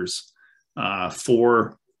markers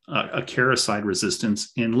for acaricide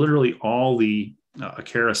resistance in literally all the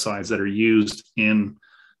acaricides that are used in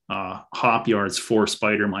hop yards for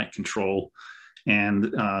spider mite control,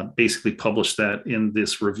 and basically published that in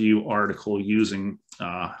this review article using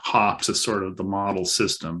hops as sort of the model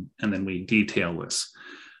system. And then we detail this.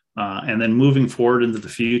 And then moving forward into the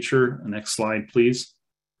future, next slide, please.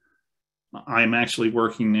 I'm actually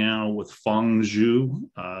working now with Feng Zhu,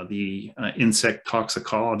 the insect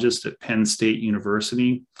toxicologist at Penn State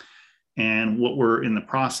University. And what we're in the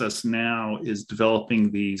process now is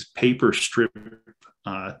developing these paper strip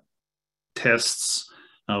tests.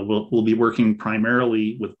 We'll be working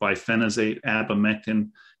primarily with bifenazate, abamectin,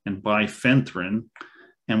 and bifenthrin.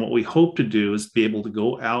 And what we hope to do is be able to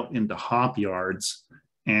go out into hop yards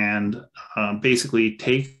and basically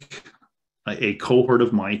take a cohort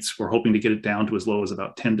of mites. We're hoping to get it down to as low as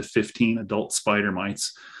about 10 to 15 adult spider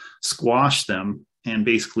mites, squash them, and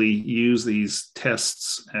basically use these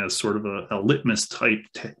tests as sort of a litmus type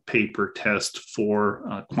paper test for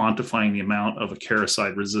quantifying the amount of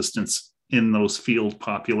acaricide resistance in those field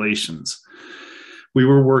populations. We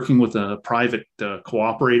were working with a private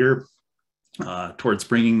cooperator towards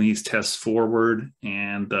bringing these tests forward.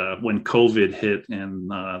 And when COVID hit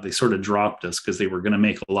and they sort of dropped us because they were going to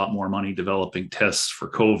make a lot more money developing tests for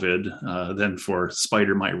COVID than for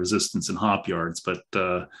spider mite resistance in hop yards. But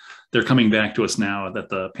they're coming back to us now that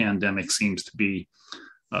the pandemic seems to be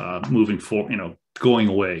moving forward, going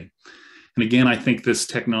away. And again, I think this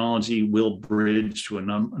technology will bridge to a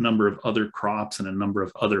number of other crops and a number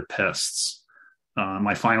of other pests.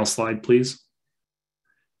 My final slide, please.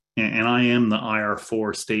 And I am the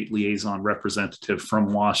IR4 state liaison representative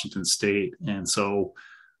from Washington State. And so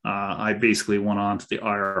I basically went on to the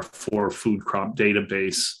IR4 food crop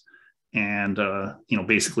database. And,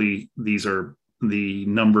 basically these are the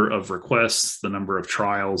number of requests, the number of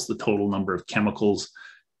trials, the total number of chemicals.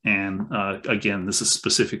 And again, this is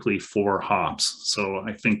specifically for hops. So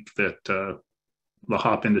I think that the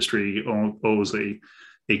hop industry owes a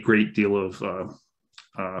great deal of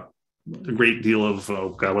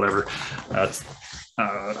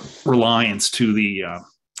reliance to the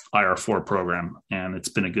IR4 program, and it's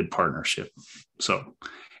been a good partnership. So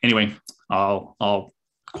anyway, I'll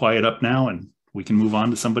quiet up now and we can move on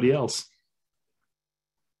to somebody else.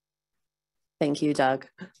 Thank you, Doug.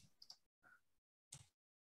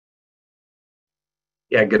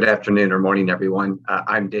 Yeah, good afternoon or morning, everyone.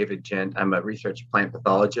 I'm David Gent. I'm a research plant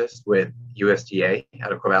pathologist with USDA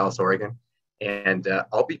out of Corvallis, Oregon. And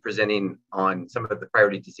I'll be presenting on some of the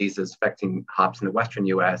priority diseases affecting hops in the Western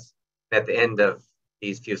US. At the end of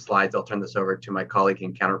these few slides, I'll turn this over to my colleague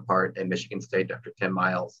and counterpart at Michigan State, Dr. Tim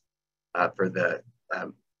Miles, for the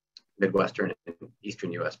Midwestern and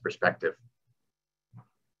Eastern US perspective.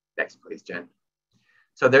 Next, please, Jen.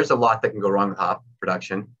 So there's a lot that can go wrong with hop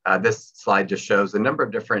production. This slide just shows the number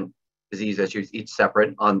of different disease issues, each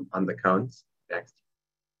separate on the cones. Next.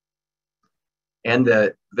 And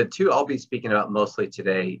the two I'll be speaking about mostly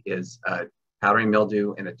today is powdery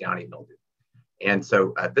mildew and a downy mildew. And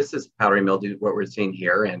so this is powdery mildew, what we're seeing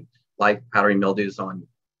here. And like powdery mildews on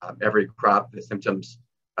every crop, the symptoms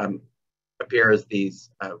appear as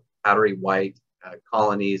these powdery white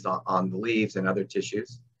colonies on the leaves and other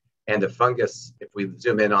tissues. And the fungus, if we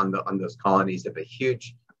zoom in on those colonies, have a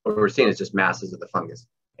huge, what we're seeing is just masses of the fungus.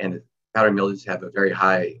 And powdery mildews have a very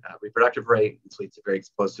high reproductive rate, which leads to very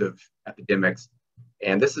explosive epidemics.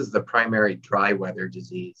 And this is the primary dry weather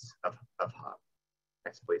disease of hop.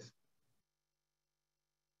 Next, please.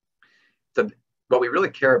 So what we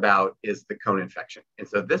really care about is the cone infection. And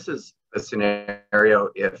so this is a scenario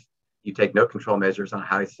if you take no control measures on a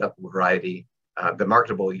highly susceptible variety, the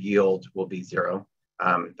marketable yield will be zero.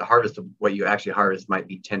 The harvest of what you actually harvest might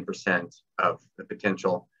be 10% of the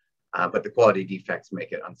potential, but the quality defects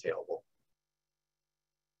make it unsaleable.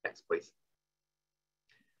 Next, please.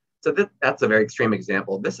 So that's a very extreme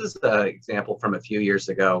example. This is an example from a few years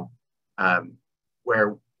ago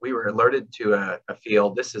where we were alerted to a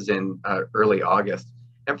field. This is in early August.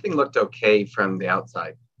 Everything looked okay from the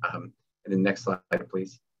outside. And then next slide,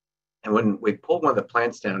 please. And when we pull one of the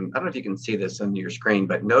plants down, I don't know if you can see this on your screen,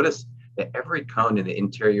 but notice that every cone in the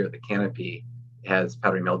interior of the canopy has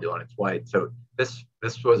powdery mildew on its white. So this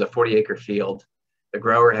was a 40-acre field. The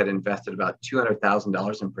grower had invested about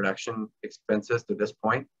 $200,000 in production expenses to this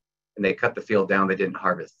point, and they cut the field down. They didn't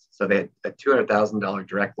harvest. So they had a $200,000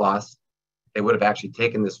 direct loss. They would have actually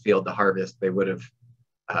taken this field to harvest. They would have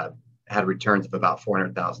had returns of about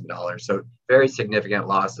 $400,000. So very significant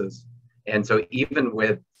losses. And so even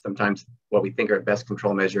with sometimes what we think are best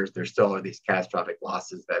control measures, there still are these catastrophic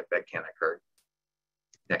losses that can occur.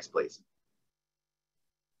 Next, please.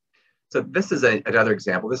 So this is another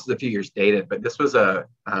example. This is a few years dated, but this was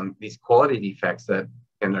these quality defects that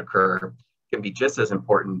can occur can be just as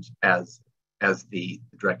important as the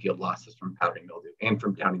direct yield losses from powdery mildew and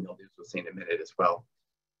from downy mildew, as we'll see in a minute as well.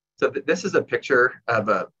 So this is a picture of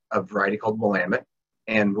a variety called Willamette.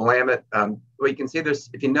 And Willamette, well, you can see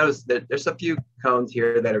if you notice, there's a few cones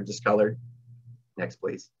here that are discolored. Next,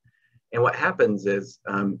 please. And what happens is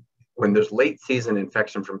when there's late season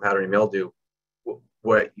infection from powdery mildew,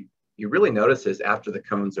 what you really notice is after the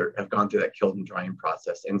cones have gone through that killed and drying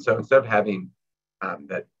process. And so instead of having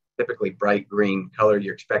that typically bright green color,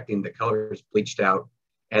 you're expecting the color is bleached out.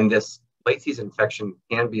 And this late season infection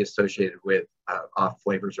can be associated with off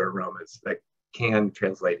flavors or aromas that can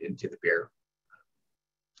translate into the beer,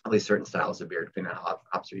 at least certain styles of beer, depending on how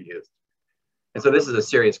hops are used. And so this is a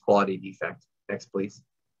serious quality defect. Next, please.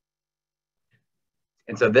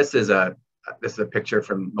 And so this is a picture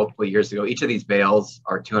from multiple years ago. Each of these bales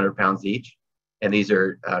are 200 pounds each, and these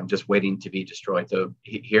are just waiting to be destroyed. So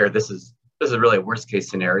here, this is really a worst case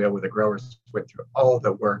scenario where the growers went through all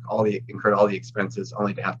the work, incurred all the expenses,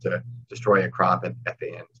 only to have to destroy a crop at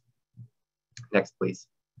the end. Next, please.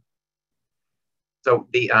 So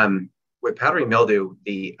with powdery mildew,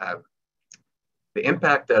 the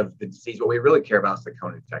impact of the disease, what we really care about is the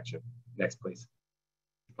cone infection. Next, please.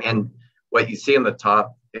 And what you see on the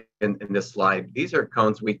top in this slide, these are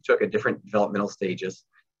cones we took at different developmental stages.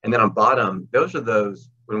 And then on bottom, those are those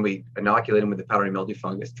when we inoculate them with the powdery mildew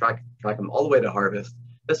fungus, track them all the way to harvest.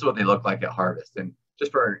 This is what they look like at harvest. And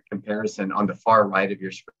just for comparison, on the far right of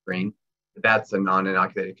your screen, that's a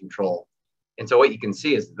non-inoculated control. And so what you can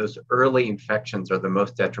see is those early infections are the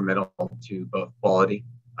most detrimental to both quality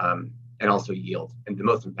and also yield, and the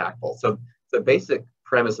most impactful. So the basic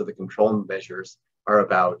premise of the control measures are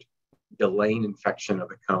about delaying infection of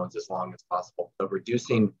the cones as long as possible. So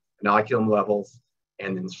reducing inoculum levels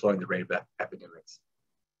and then slowing the rate of epidemics.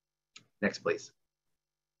 Next, please.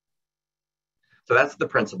 So that's the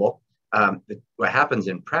principle. What happens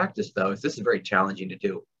in practice, though, is this is very challenging to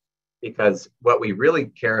do, because what we really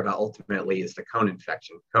care about ultimately is the cone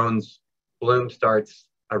infection. Cones bloom starts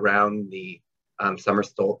around the summer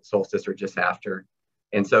solstice or just after.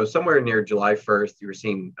 And so somewhere near July 1st, you were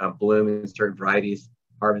seeing bloom in certain varieties.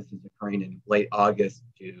 Harvest is occurring in late August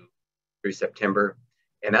through September.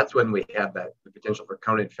 And that's when we have the potential for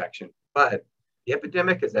cone infection. But the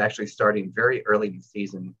epidemic is actually starting very early in the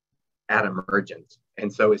season at emergence.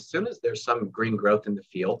 And so as soon as there's some green growth in the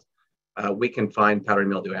field, we can find powdery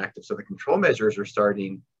mildew active. So the control measures are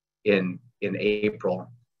starting in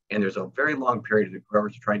April, and there's a very long period of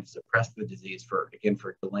growers trying to suppress the disease for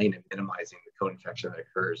delaying and minimizing the cone infection that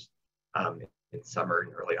occurs in summer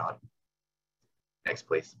and early autumn. Next,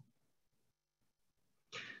 please.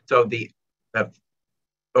 So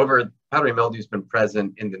powdery mildew has been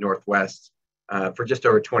present in the Northwest for just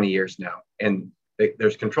over 20 years now, and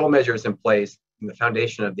there's control measures in place, and the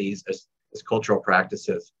foundation of these is cultural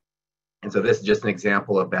practices. And so this is just an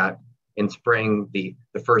example of that. In spring, the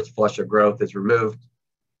first flush of growth is removed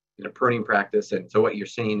in a pruning practice. And so what you're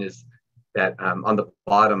seeing is that on the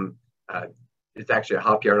bottom, it's actually a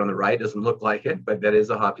hop yard on the right. It doesn't look like it, but that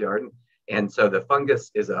is a hop yard. And so the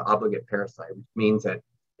fungus is an obligate parasite, which means that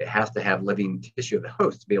it has to have living tissue of the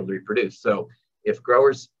host to be able to reproduce. So if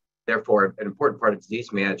growers, therefore, an important part of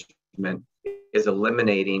disease management is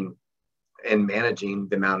eliminating and managing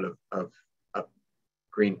the amount of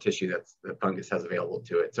green tissue that the fungus has available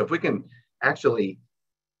to it. So if we can actually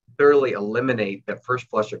thoroughly eliminate that first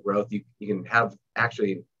flush of growth, you can have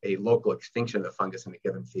actually a local extinction of the fungus in a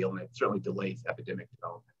given field, and it certainly delays epidemic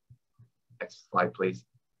development. Next slide, please.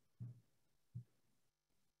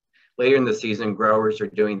 Later in the season, growers are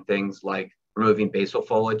doing things like removing basal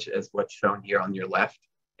foliage, as what's shown here on your left.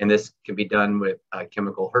 And this can be done with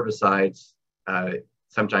chemical herbicides,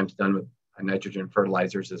 sometimes done with nitrogen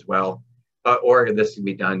fertilizers as well. Or this can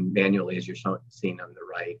be done manually, as you're seeing on the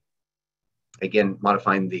right. Again,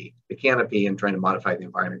 modifying the canopy and trying to modify the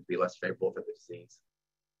environment to be less favorable for the disease.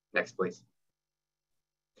 Next, please.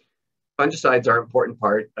 fungicides are an important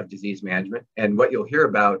part of disease management. And what you'll hear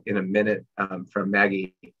about in a minute from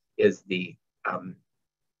Maggie is the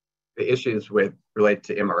issues related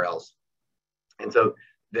to MRLs. And so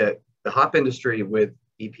the hop industry with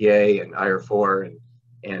EPA and IR4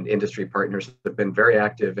 and industry partners have been very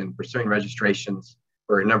active in pursuing registrations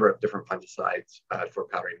for a number of different fungicides for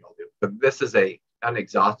powdery mildew. But this is not an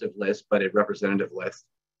exhaustive list, but a representative list.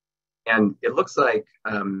 And it looks like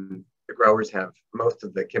the growers have most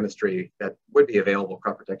of the chemistry that would be available,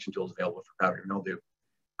 crop protection tools available for powdery mildew.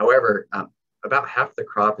 However, about half the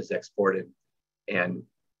crop is exported, and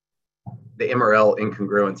the MRL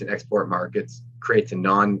incongruence in export markets creates a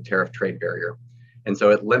non-tariff trade barrier. And so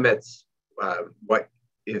it limits what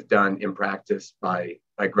is done in practice by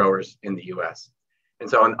growers in the US. And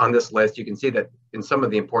so on this list, you can see that in some of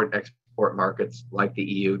the important export markets like the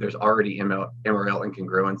EU, there's already MRL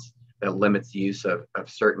incongruence that limits the use of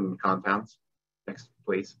certain compounds. Next,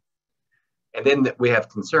 please. And then we have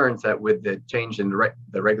concerns that with the change in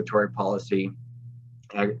the regulatory policy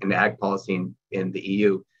and the ag policy in the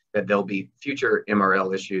EU, that there'll be future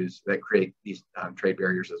MRL issues that create these trade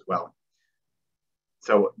barriers as well.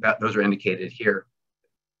 So those are indicated here.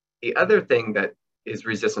 The other thing that is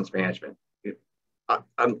resistance management.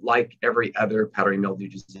 Unlike every other powdery mildew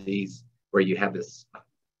disease, where you have this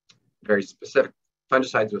very specific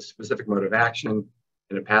fungicides with specific mode of action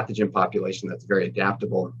in a pathogen population that's very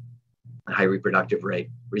adaptable, a high reproductive rate,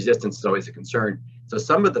 resistance is always a concern. So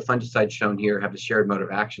some of the fungicides shown here have a shared mode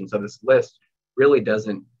of action. So this list really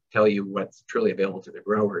doesn't tell you what's truly available to the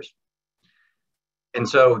growers. And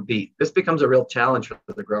so this becomes a real challenge for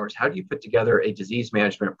the growers. How do you put together a disease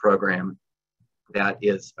management program that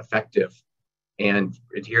is effective and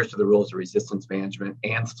adheres to the rules of resistance management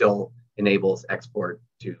and still enables export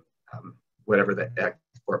to whatever the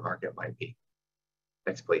export market might be?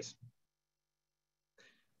 Next, please.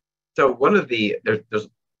 So there's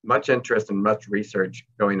much interest and much research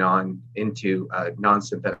going on into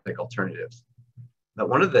non-synthetic alternatives.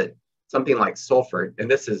 But something like sulfur, and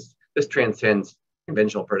this transcends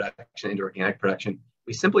conventional production into organic production.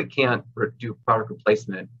 We simply can't do product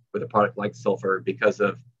replacement with a product like sulfur because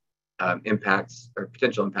of impacts or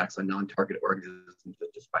potential impacts on non-target organisms such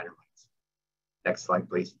as spider mites. Next slide,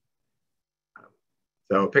 please.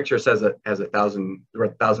 So a picture says it has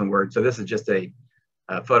 1,000 words. So this is just a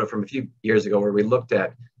photo from a few years ago where we looked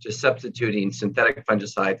at just substituting synthetic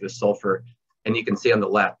fungicides with sulfur. And you can see on the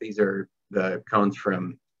left, these are the cones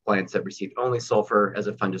from plants that received only sulfur as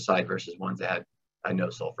a fungicide versus ones that had no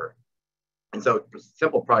sulfur. And so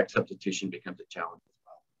simple product substitution becomes a challenge as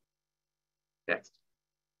well. Next.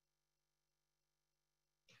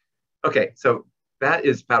 Okay, so that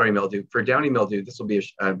is powdery mildew. For downy mildew, this will be an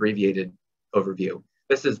abbreviated overview.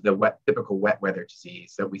 This is the typical wet weather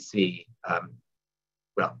disease that we see,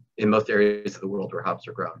 in most areas of the world where hops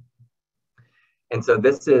are grown. And so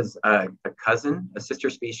this is a sister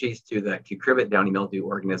species to the cucurbit downy mildew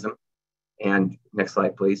organism. And next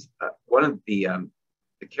slide, please. One of the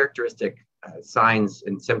characteristic signs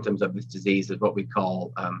and symptoms of this disease is what we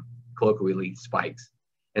call colloquially spikes.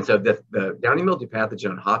 And so the downy mildew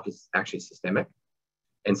pathogen on hop is actually systemic.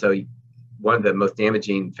 And so one of the most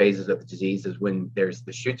damaging phases of the disease is when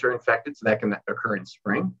the shoots are infected. So that can occur in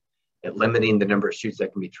spring, limiting the number of shoots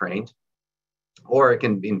that can be trained. Or it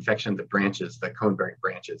can be infection of the branches, the cone-bearing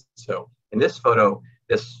branches. So in this photo,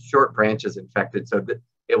 this short branch is infected, so that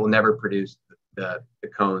it will never produce the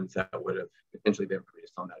cones that would have potentially been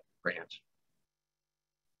produced on that branch.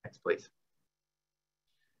 Next, please.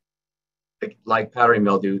 Like powdery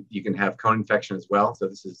mildew, you can have cone infection as well. So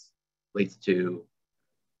this leads to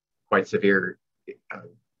quite severe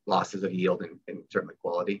losses of yield and certainly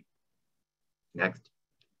quality. Next.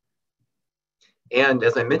 And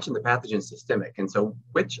as I mentioned, the pathogen is systemic. And so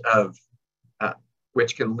which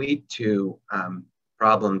can lead to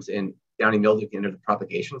problems in downy mildew can enter the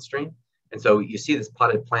propagation stream. And so you see this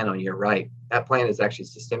potted plant on your right. That plant is actually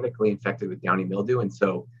systemically infected with downy mildew. And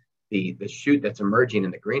so the shoot that's emerging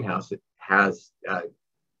in the greenhouse, it has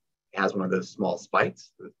one of those small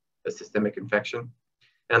spikes, the systemic infection.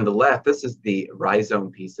 And on the left, this is the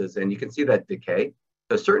rhizome pieces, and you can see that decay.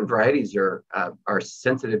 So certain varieties are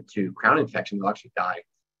sensitive to crown infection; they'll actually die.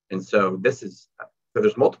 And so there's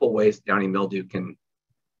multiple ways downy mildew can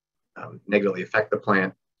negatively affect the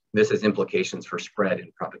plant. This has implications for spread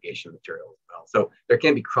and propagation material as well. So there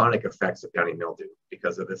can be chronic effects of downy mildew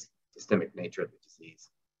because of this systemic nature of the disease.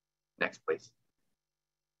 Next, please.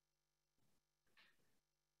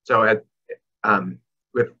 So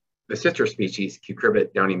with the sister species,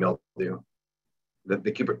 cucurbit downy mildew, the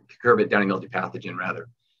cucurbit downy mildew pathogen rather,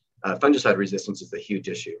 fungicide resistance is a huge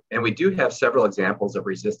issue. And we do have several examples of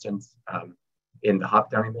resistance in the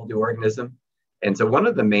hop downy mildew organism. And so one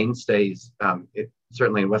of the mainstays,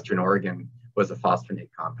 certainly in Western Oregon, was the phosphonate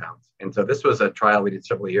compounds. And so this was a trial we did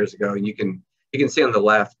several years ago. And you can see on the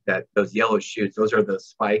left that those yellow shoots, those are the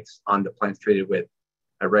spikes on the plants treated with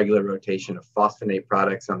a regular rotation of phosphonate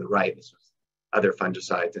products. On the right, this was other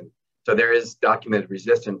fungicides. And so there is documented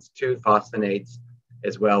resistance to phosphonates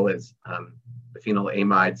as well as the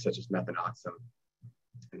phenylamides such as methanoxam.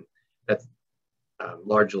 And that's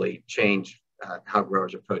largely changed how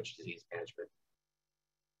growers approach disease management.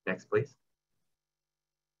 Next, please.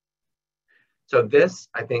 So this,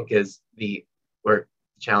 I think, is where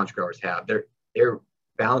challenge growers have. They're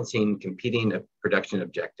balancing competing production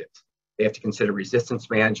objectives. They have to consider resistance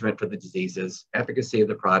management for the diseases, efficacy of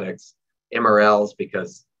the products, MRLs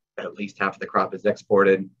because at least half of the crop is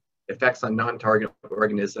exported, effects on non-target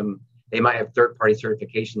organism. They might have third-party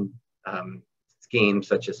certification schemes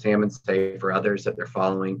such as Salmon Safe or others that they're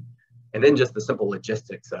following, and then just the simple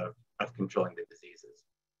logistics of controlling the diseases.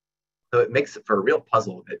 So it makes it for a real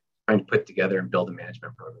puzzle that trying to put together and build a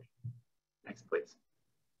management program. Next, please.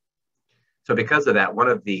 So because of that, one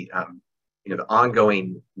of the the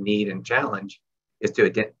ongoing need and challenge is to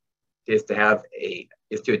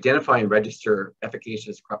identify and register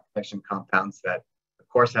efficacious crop protection compounds that, of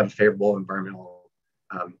course, have a favorable environmental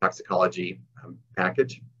toxicology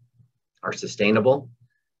package, are sustainable,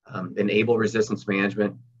 enable resistance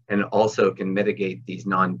management, and also can mitigate these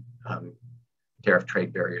non-tariff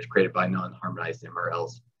trade barriers created by non-harmonized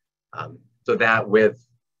MRLs. So that with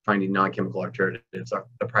finding non-chemical alternatives are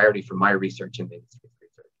the priority for my research and the industry's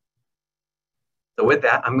research. So with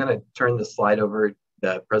that, I'm going to turn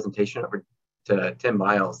the presentation over to Tim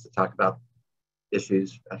Miles to talk about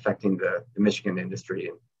issues affecting the Michigan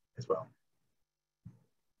industry as well.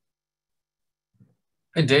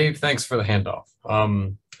 Hey, Dave, thanks for the handoff.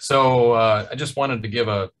 I just wanted to give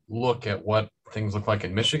a look at what things look like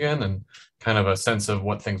in Michigan and kind of a sense of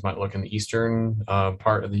what things might look in the eastern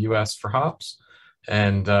part of the US for hops.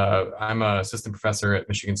 And I'm an assistant professor at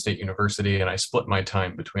Michigan State University, and I split my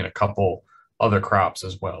time between a couple other crops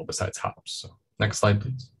as well besides hops. So next slide,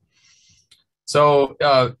 please. So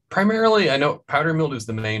primarily, I know powdery mildew is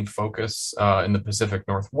the main focus in the Pacific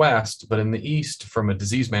Northwest, but in the East, from a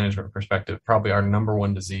disease management perspective, probably our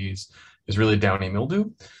 #1 disease is really downy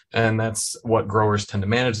mildew. And that's what growers tend to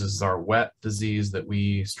manage. This is our wet disease that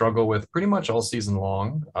we struggle with pretty much all season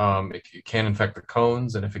long. It can infect the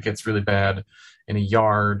cones, and if it gets really bad in a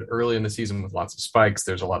yard early in the season with lots of spikes,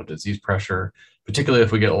 there's a lot of disease pressure, particularly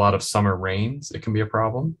if we get a lot of summer rains, it can be a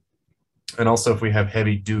problem. And also if we have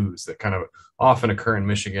heavy dews that kind of often occur in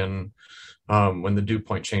Michigan when the dew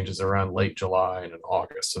point changes around late July and in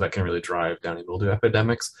August. So that can really drive downy mildew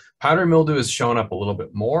epidemics. Powdery mildew has shown up a little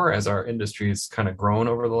bit more as our industry has kind of grown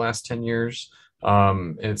over the last 10 years.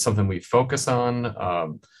 And it's something we focus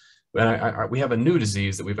on. We have a new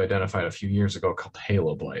disease that we've identified a few years ago called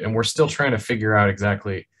halo blight. And we're still trying to figure out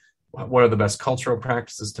exactly what are the best cultural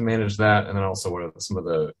practices to manage that. And then also what are some of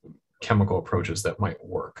the chemical approaches that might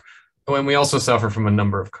work. And we also suffer from a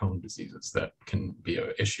number of cone diseases that can be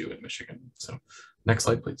an issue in Michigan. So next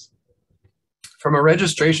slide, please. From a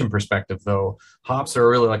registration perspective, though, hops are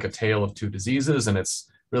really like a tale of two diseases, and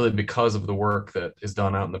it's really because of the work that is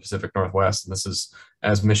done out in the Pacific Northwest. And this is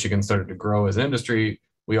as Michigan started to grow as an industry,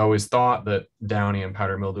 we always thought that downy and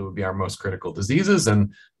powdery mildew would be our most critical diseases,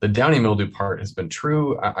 and the downy mildew part has been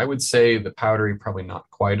true. I would say the powdery probably not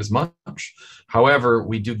quite as much. However,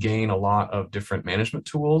 we do gain a lot of different management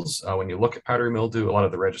tools. When you look at powdery mildew, a lot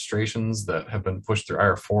of the registrations that have been pushed through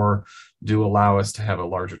IR4 do allow us to have a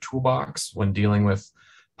larger toolbox when dealing with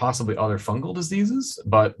possibly other fungal diseases,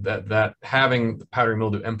 but that having the powdery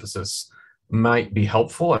mildew emphasis might be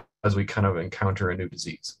helpful as we kind of encounter a new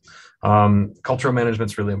disease. Cultural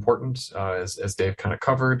management is really important, as Dave kind of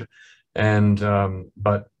covered, and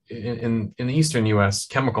but in the eastern U.S.,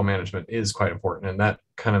 chemical management is quite important, and that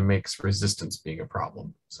kind of makes resistance being a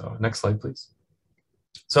problem. So next slide, please.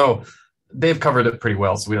 So Dave covered it pretty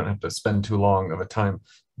well, so we don't have to spend too long of a time.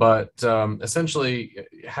 But essentially,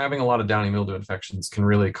 having a lot of downy mildew infections can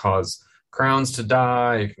really cause crowns to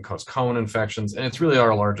die, it can cause cone infections, and it's really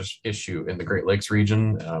our largest issue in the Great Lakes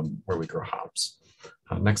region where we grow hops.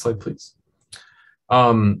 Next slide, please.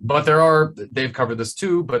 But Dave covered this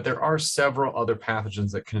too, but there are several other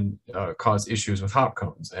pathogens that can cause issues with hop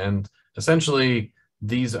cones. And essentially,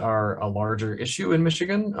 these are a larger issue in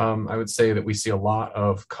Michigan. I would say that we see a lot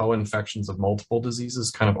of co-infections of multiple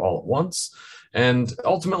diseases kind of all at once. And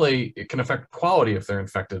ultimately, it can affect quality if they're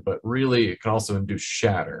infected, but really it can also induce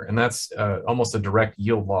shatter. And that's almost a direct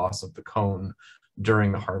yield loss of the cone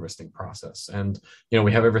during the harvesting process. And,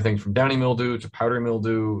 we have everything from downy mildew to powdery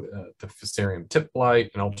mildew, to Fusarium tip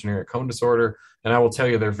blight and alternaria cone disorder. And I will tell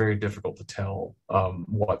you, they're very difficult to tell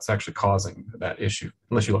what's actually causing that issue,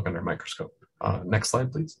 unless you look under a microscope. Next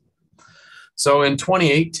slide, please. So in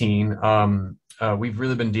 2018, we've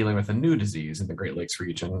really been dealing with a new disease in the Great Lakes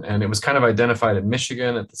region, and it was kind of identified in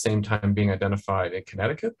Michigan at the same time being identified in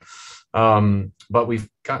Connecticut. But we've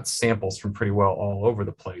got samples from pretty well all over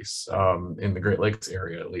the place in the Great Lakes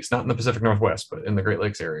area, at least not in the Pacific Northwest, but in the Great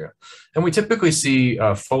Lakes area. And we typically see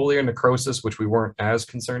foliar necrosis, which we weren't as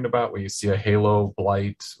concerned about, where you see a halo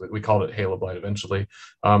blight. We called it halo blight eventually,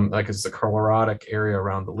 like it's the chlorotic area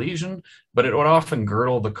around the lesion, but it would often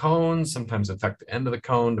girdle the cone, sometimes infect the end of the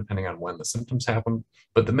cone, depending on when the symptoms happen.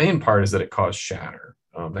 But the main part is that it caused shatter.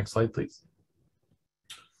 Next slide, please.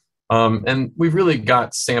 And we've really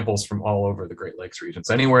got samples from all over the Great Lakes regions.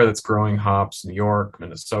 Anywhere that's growing hops, New York,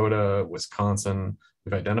 Minnesota, Wisconsin,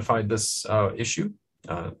 we've identified this issue.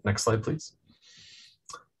 Next slide, please.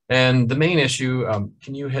 And the main issue,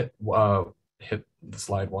 can you hit the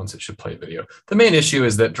slide once? It should play video. The main issue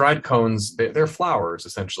is that dried cones, they're flowers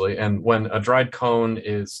essentially. And when a dried cone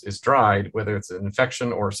is dried, whether it's an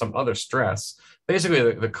infection or some other stress,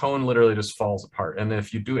 basically the cone literally just falls apart. And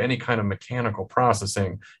if you do any kind of mechanical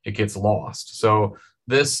processing, it gets lost. So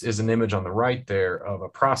this is an image on the right there of a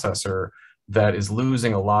processor that is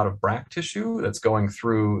losing a lot of bract tissue that's going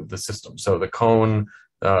through the system. So the cone,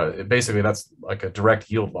 basically that's like a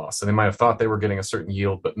direct yield loss. So they might have thought they were getting a certain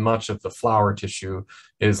yield, but much of the flower tissue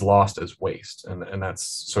is lost as waste. And that's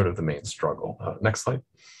sort of the main struggle. Next slide.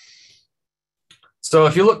 So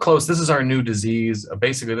if you look close, this is our new disease.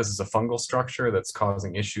 Basically, this is a fungal structure that's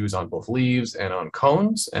causing issues on both leaves and on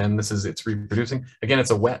cones. And it's reproducing. Again,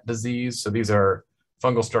 it's a wet disease. So these are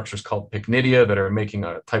fungal structures called pycnidia that are making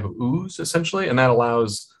a type of ooze, essentially. And that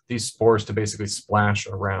allows these spores to basically splash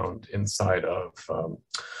around inside of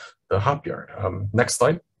the hop yard. Next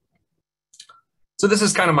slide. So this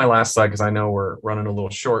is kind of my last slide because I know we're running a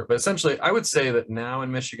little short, but essentially I would say that now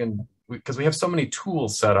in Michigan, because we have so many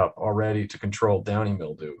tools set up already to control downy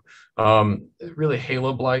mildew, really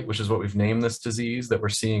halo blight, which is what we've named this disease that we're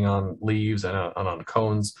seeing on leaves and on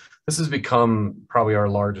cones. This has become probably our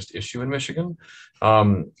largest issue in Michigan.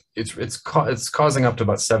 It's causing up to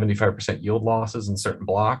about 75% yield losses in certain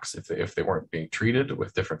blocks if they weren't being treated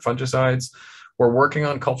with different fungicides. We're working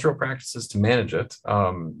on cultural practices to manage it,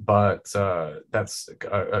 but that's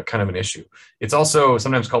a kind of an issue. It's also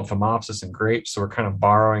sometimes called phomopsis in grapes, so we're kind of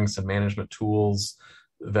borrowing some management tools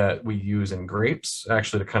that we use in grapes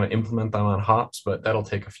actually to kind of implement them on hops, but that'll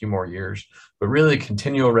take a few more years. But really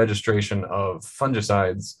continual registration of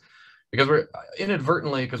fungicides, because we're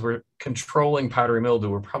inadvertently, because we're controlling powdery mildew,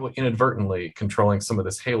 we're probably inadvertently controlling some of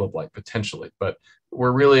this halo blight potentially, but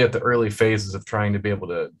we're really at the early phases of trying to be able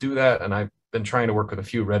to do that. And I've been trying to work with a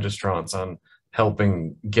few registrants on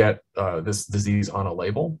helping get this disease on a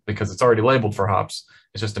label, because it's already labeled for hops.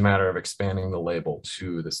 It's just a matter of expanding the label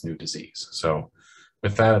to this new disease. So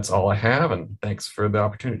with that, that's all I have, and thanks for the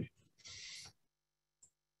opportunity.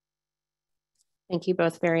 Thank you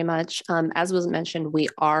both very much. As was mentioned, we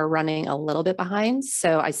are running a little bit behind,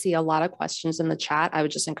 so I see a lot of questions in the chat. I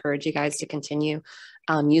would just encourage you guys to continue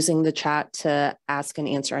using the chat to ask and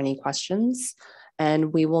answer any questions,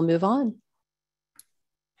 and we will move on.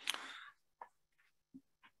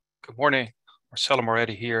 Good morning, Marcelo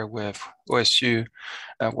Moretti here with OSU,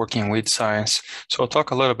 working in weed science. So I'll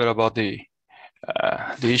talk a little bit about the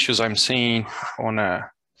issues I'm seeing on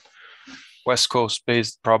West Coast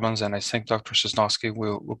based problems, and I think Dr. Sosnowski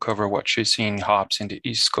will cover what she's seeing in hops in the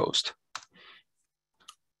East Coast.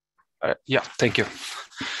 Yeah, thank you.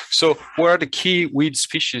 So what are the key weed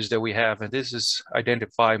species that we have? And this is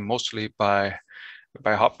identified mostly by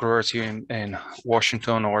hop growers here in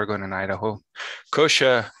Washington, Oregon, and Idaho.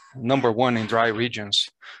 Kochia, #1 in dry regions.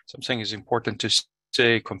 Something is important to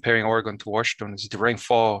say comparing Oregon to Washington is the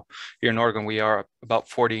rainfall. Here in Oregon, we are about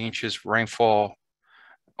 40 inches rainfall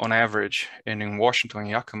on average. And in Washington,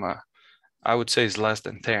 Yakima, I would say is less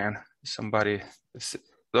than 10.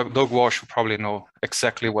 Doug Walsh will probably know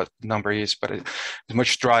exactly what the number is, but it's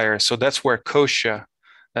much drier. So that's where kochia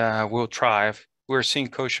will thrive. We're seeing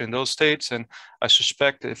kochia in those states, and I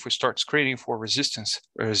suspect that if we start screening for resistant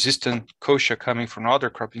kochia coming from other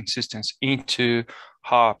cropping systems into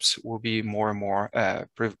hops will be more and more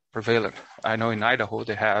prevalent. I know in Idaho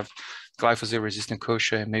they have glyphosate-resistant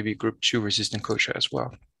kochia and maybe group 2 resistant kochia as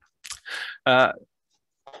well.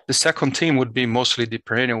 The second team would be mostly the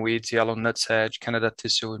perennial weeds, yellow nutsedge, Canada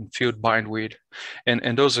thistle, and field bindweed.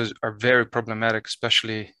 And those are very problematic,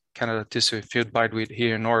 especially Canada thistle field biteweed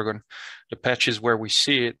here in Oregon. The patches where we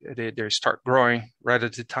see it, they start growing right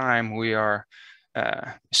at the time we are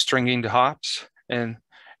stringing the hops, and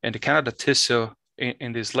the Canada thistle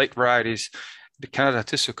in these late varieties, the Canada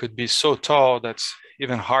thistle could be so tall that's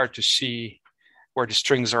even hard to see where the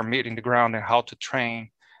strings are meeting the ground and how to train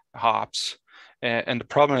hops. And the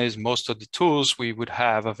problem is most of the tools we would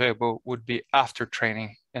have available would be after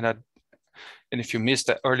training, and if you miss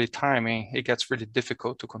that early timing, it gets really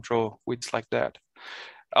difficult to control weeds like that.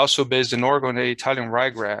 Also based in Oregon, the Italian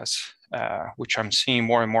ryegrass, which I'm seeing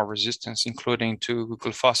more and more resistance, including to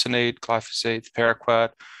glufosinate, glyphosate, paraquat,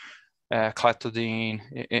 clethodim,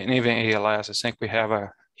 and even ALS. I think we have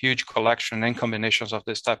a huge collection and combinations of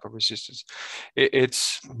this type of resistance.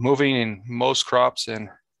 It's moving in most crops and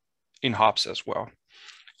in hops as well.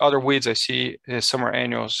 Other weeds I see is summer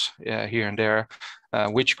annuals here and there.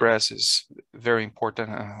 Witchgrass is very important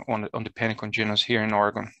on the Panicum genus here in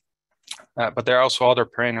Oregon. But there are also other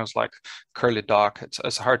perennials like curly dock.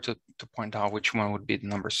 It's hard to point out which one would be the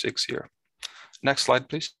number 6 here. Next slide,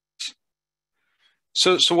 please.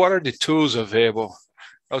 So what are the tools available?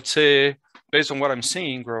 I would say, based on what I'm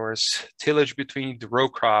seeing, growers, tillage between the row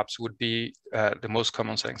crops would be the most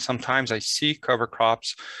common thing. Sometimes I see cover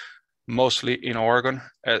crops, mostly in Oregon.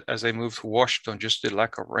 As I moved to Washington, just the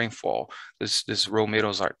lack of rainfall, these row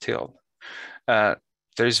meadows are tilled.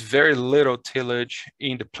 There's very little tillage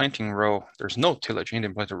in the planting row. There's no tillage in the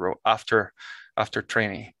planting row after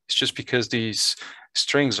training. It's just because these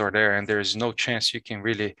strings are there and there's no chance you can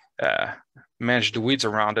really manage the weeds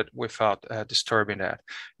around it without disturbing that.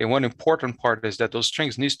 And one important part is that those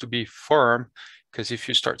strings needs to be firm, because if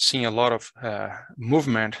you start seeing a lot of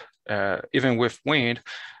movement, even with wind,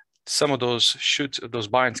 some of those shoots, those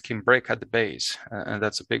binds can break at the base, and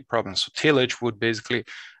that's a big problem. So tillage would basically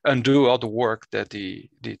undo all the work that the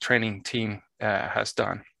training team has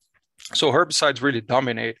done. So herbicides really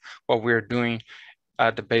dominate what we're doing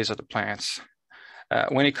at the base of the plants.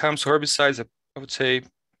 When it comes to herbicides, I would say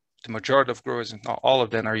the majority of growers, and not all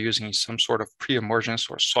of them, are using some sort of pre-emergence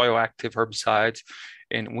or soil active herbicides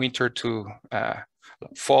in winter to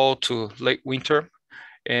fall to late winter,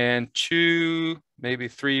 and 2, maybe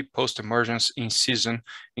 3 post-emergence in season,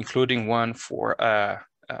 including one for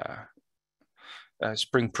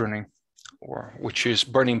spring pruning, which is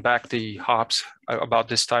burning back the hops about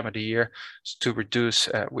this time of the year to reduce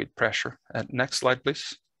weed pressure. Next slide,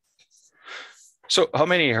 please. So how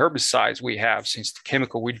many herbicides we have, since the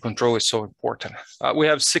chemical weed control is so important? We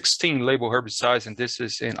have 16 labeled herbicides, and this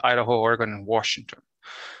is in Idaho, Oregon, and Washington,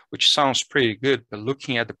 which sounds pretty good. But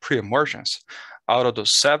looking at the pre-emergence, out of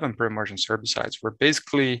those 7 pre-emergence herbicides, we're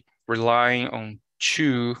basically relying on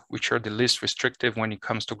 2, which are the least restrictive when it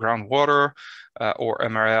comes to groundwater or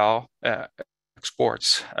MRL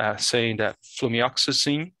exports, saying that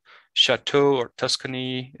flumioxazine, Chateau or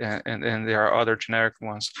Tuscany, and there are other generic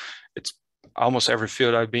ones. It's almost every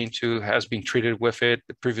field I've been to has been treated with it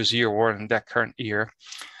the previous year or in that current year.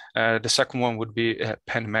 The second one would be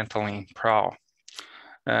pendimethalin prowl.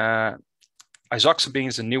 Isoxabeline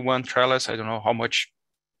is a new one, trellis. I don't know how much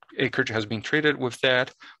acreage has been treated with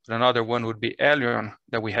that. But another one would be Allion,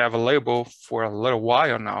 that we have a label for a little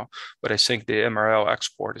while now, but I think the MRL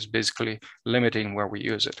export is basically limiting where we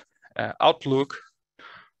use it. Outlook,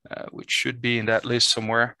 which should be in that list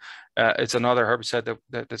somewhere. It's another herbicide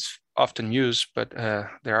that's often used, but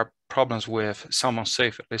there are problems with salmon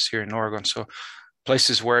safe, at least here in Oregon. So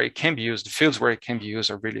places where it can be used, the fields where it can be used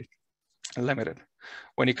are really limited.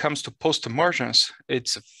 When it comes to post-emergence,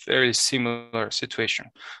 it's a very similar situation.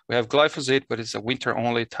 We have glyphosate, but it's a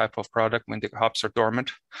winter-only type of product when the hops are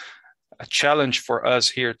dormant. A challenge for us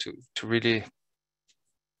here to really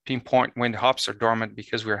pinpoint when the hops are dormant,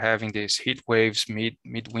 because we're having these heat waves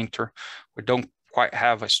mid-winter. We don't quite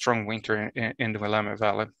have a strong winter in the Willamette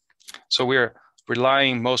Valley. So we're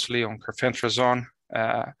relying mostly on carfentrazone,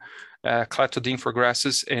 clethodim for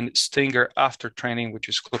grasses, and stinger after training, which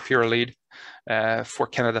is clopyralid for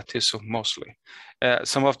Canada thistle mostly.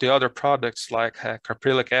 Some of the other products like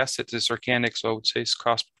carprylic acid is organic, so I would say it's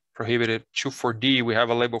cost prohibitive. 2,4-D, we have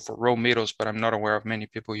a label for row meadows, but I'm not aware of many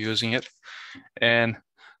people using it. And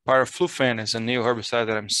pyroflufen is a new herbicide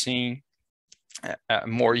that I'm seeing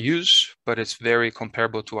more use, but it's very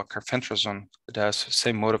comparable to a carfentrazone. It has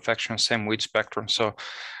same mode of action, same weed spectrum. So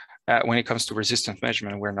when it comes to resistance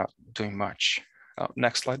measurement, we're not doing much.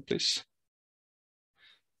 Next slide, please.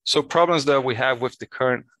 So problems that we have with the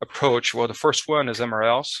current approach, well, the first one is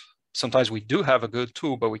MRLs. Sometimes we do have a good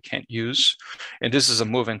tool, but we can't use. And this is a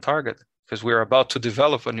moving target because we're about to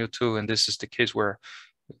develop a new tool. And this is the case where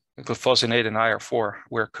glufosinate and IR4,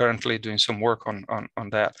 we're currently doing some work on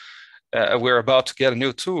that. we're about to get a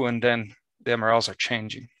new tool, and then the MRLs are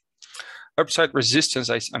changing. Herbicide resistance,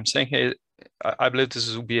 I'm saying here, I believe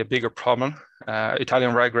this will be a bigger problem.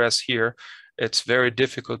 Italian ryegrass here, it's very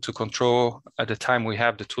difficult to control at the time we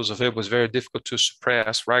have the tools available. It's very difficult to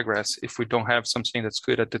suppress ryegrass if we don't have something that's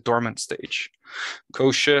good at the dormant stage.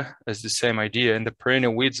 Kochia is the same idea, and the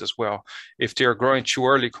perennial weeds as well. If they are growing too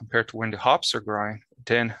early compared to when the hops are growing,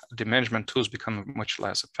 then the management tools become much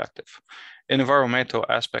less effective. An environmental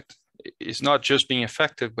aspect is not just being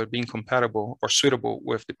effective, but being compatible or suitable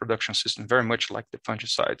with the production system, very much like the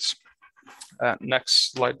fungicides.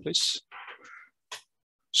 Next slide, please.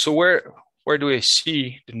 So where do I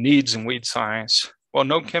see the needs in weed science? Well,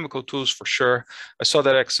 no chemical tools for sure. I saw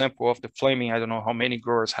that example of the flaming. I don't know how many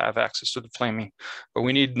growers have access to the flaming, but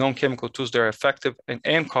we need non-chemical tools that are effective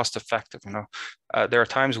and cost effective. You know, there are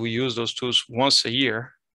times we use those tools once a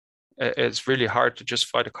year. It's really hard to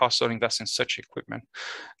justify the cost of investing in such equipment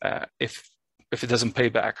if it doesn't pay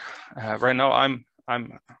back. Right now,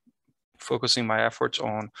 I'm focusing my efforts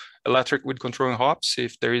on electric weed controlling hops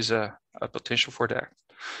if there is a potential for that.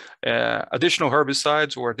 Additional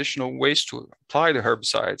herbicides or additional ways to apply the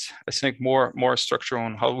herbicides. I think more structure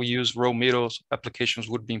on how we use row needles applications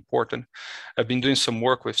would be important. I've been doing some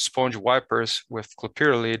work with sponge wipers with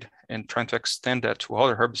clopyralid and trying to extend that to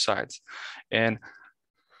other herbicides. And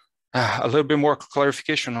a little bit more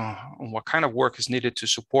clarification on what kind of work is needed to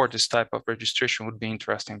support this type of registration would be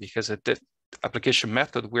interesting, because at that application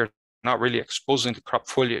method, we're not really exposing the crop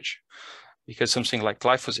foliage, because something like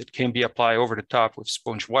glyphosate can be applied over the top with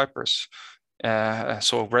sponge wipers.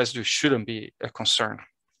 So residue shouldn't be a concern.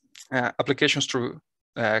 Applications through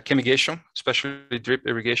chemigation, especially drip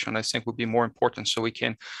irrigation, I think would be more important, so we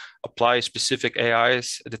can apply specific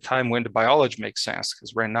AIs at the time when the biology makes sense,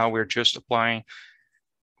 because right now we're just applying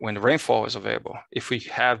when the rainfall is available. If we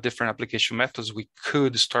have different application methods, we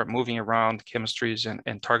could start moving around chemistries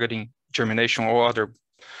and targeting germination or other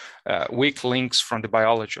weak links from the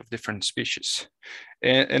biology of different species.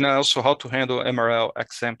 And also how to handle MRL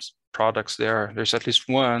exempt products there. There's at least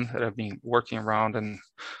one that I've been working around, and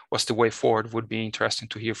what's the way forward would be interesting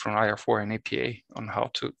to hear from IR4 and APA on how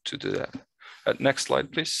to do that. Next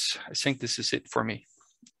slide, please. I think this is it for me.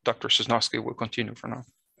 Dr. Sosnowski will continue for now.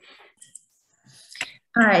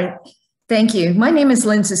 Hi, thank you. My name is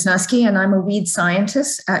Lynn Sosnowski, and I'm a weed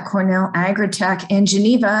scientist at Cornell Agritech in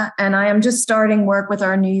Geneva, and I am just starting work with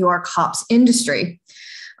our New York hops industry.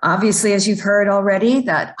 Obviously, as you've heard already,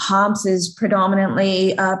 that hops is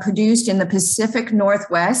predominantly produced in the Pacific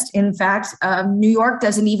Northwest. In fact, New York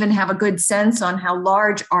doesn't even have a good sense on how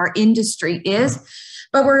large our industry is,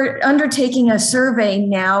 but we're undertaking a survey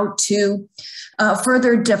now to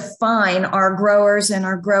further define our growers and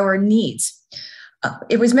our grower needs.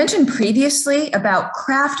 It was mentioned previously about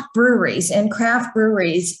craft breweries and craft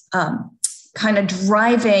breweries kind of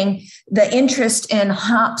driving the interest in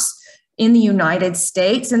hops in the United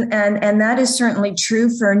States. And that is certainly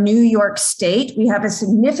true for New York State. We have a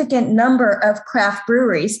significant number of craft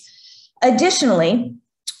breweries. Additionally,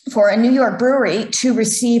 for a New York brewery to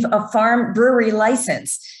receive a farm brewery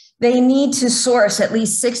license, they need to source at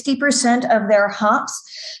least 60% of their hops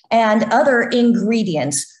and other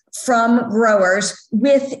ingredients from growers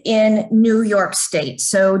within New York State.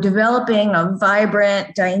 So developing a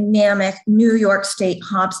vibrant, dynamic New York State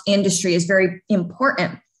hops industry is very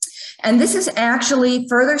important. And this is actually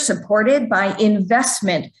further supported by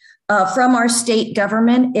investment from our state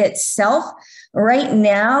government itself. Right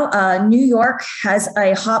now, New York has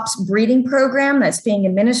a hops breeding program that's being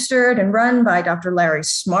administered and run by Dr. Larry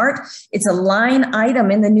Smart. It's a line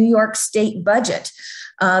item in the New York State budget.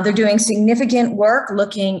 They're doing significant work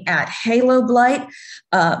looking at halo blight.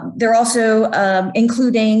 They're also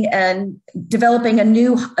including and developing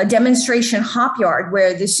a demonstration hop yard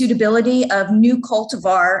where the suitability of new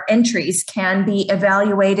cultivar entries can be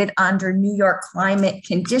evaluated under New York climate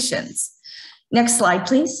conditions. Next slide,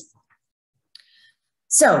 please.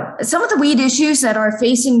 So some of the weed issues that are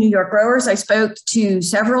facing New York growers, I spoke to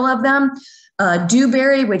several of them.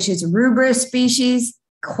 Dewberry, which is a rubra species,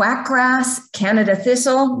 quackgrass, Canada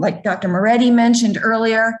thistle, like Dr. Moretti mentioned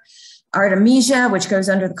earlier, Artemisia, which goes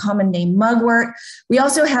under the common name mugwort. We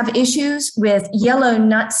also have issues with yellow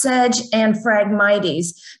nutsedge and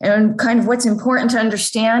Phragmites. And kind of what's important to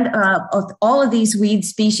understand of all of these weed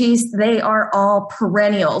species, they are all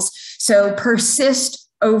perennials. So persist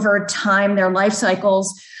over time. Their life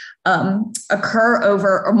cycles occur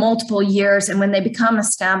over multiple years. And when they become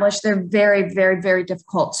established, they're very, very, very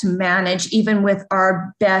difficult to manage, even with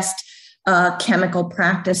our best chemical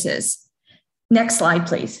practices. Next slide,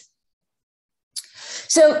 please.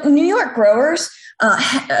 So New York growers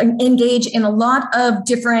engage in a lot of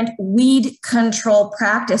different weed control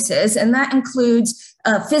practices, and that includes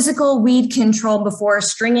physical weed control before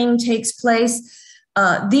stringing takes place.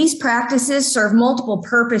 These practices serve multiple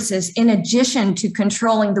purposes in addition to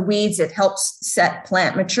controlling the weeds. It helps set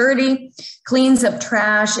plant maturity, cleans up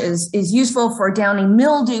trash, is useful for downy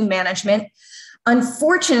mildew management.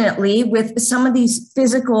 Unfortunately, with some of these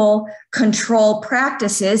physical control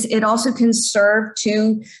practices, it also can serve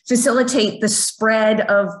to facilitate the spread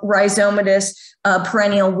of rhizomatous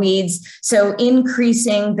perennial weeds, so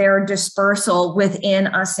increasing their dispersal within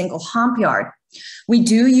a single hump yard. We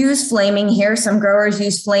do use flaming here. Some growers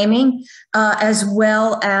use flaming as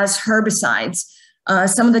well as herbicides.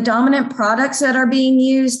 Some of the dominant products that are being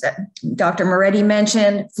used that Dr. Moretti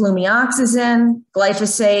mentioned: flumioxazin,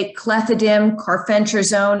 glyphosate, clethodim,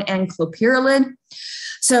 carfentrazone, and clopyralid.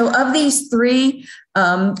 So of these three,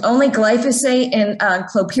 only glyphosate and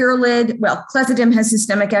clopyralid, well, clethodim has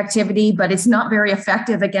systemic activity, but it's not very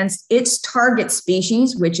effective against its target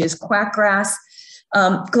species, which is quackgrass.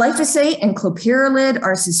 Glyphosate and clopyralid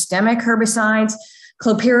are systemic herbicides.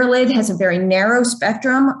 Clopyralid has a very narrow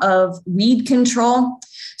spectrum of weed control,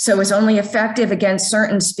 so it's only effective against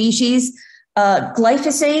certain species.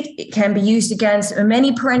 Glyphosate can be used against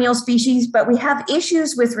many perennial species, but we have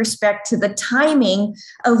issues with respect to the timing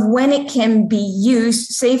of when it can be used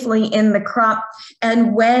safely in the crop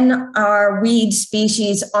and when our weed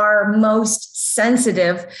species are most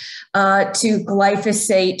sensitive to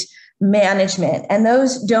glyphosate management, and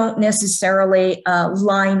those don't necessarily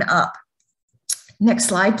line up. Next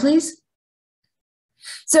slide, please.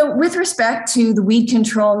 So with respect to the weed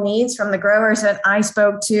control needs from the growers that I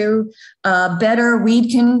spoke to, better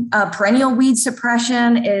perennial weed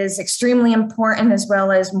suppression is extremely important, as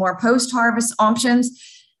well as more post-harvest options.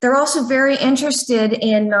 They're also very interested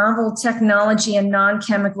in novel technology and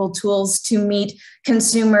non-chemical tools to meet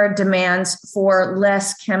consumer demands for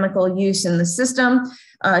less chemical use in the system.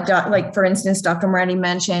 Like, for instance, Dr. Moretti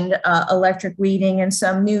mentioned electric weeding and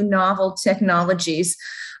some new novel technologies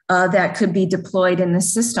that could be deployed in the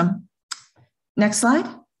system. Next slide.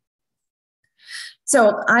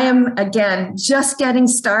 So I am, again, just getting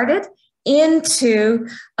started into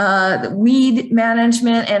weed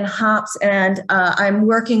management and hops, and I'm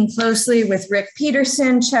working closely with Rick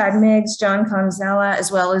Peterson, Chad Miggs, John Conzella,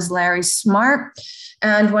 as well as Larry Smart.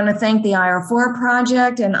 And want to thank the IR4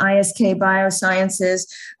 project and ISK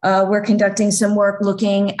Biosciences. We're conducting some work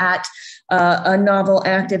looking at a novel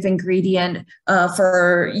active ingredient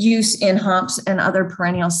for use in hops and other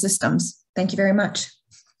perennial systems. Thank you very much.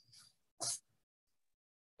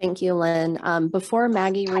 Thank you, Lynn. Before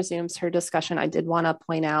Maggie resumes her discussion, I did want to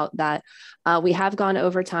point out that we have gone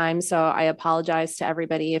over time, so I apologize to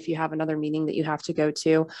everybody if you have another meeting that you have to go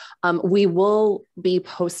to. We will be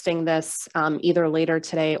posting this either later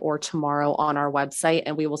today or tomorrow on our website,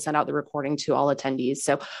 and we will send out the recording to all attendees.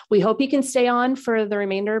 So we hope you can stay on for the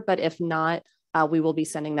remainder, but if not, we will be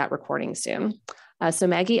sending that recording soon. So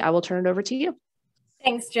Maggie, I will turn it over to you.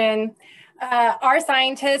 Thanks, Jen. Our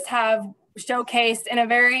scientists have showcased in a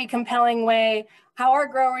very compelling way how our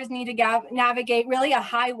growers need to navigate really a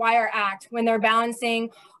high wire act when they're balancing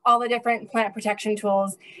all the different plant protection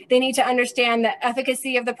tools. They need to understand the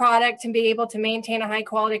efficacy of the product to be able to maintain a high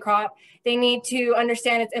quality crop. They need to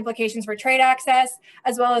understand its implications for trade access,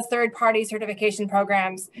 as well as third-party certification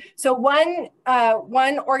programs. So one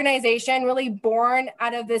organization really born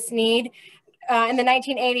out of this need in the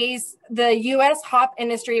 1980s, the U.S. Hop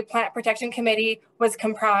Industry Plant Protection Committee was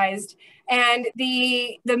comprised. And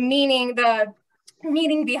the meaning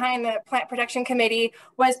behind the Plant Protection Committee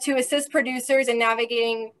was to assist producers in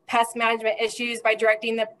navigating pest management issues by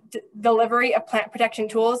directing the delivery of plant protection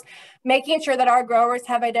tools, making sure that our growers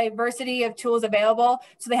have a diversity of tools available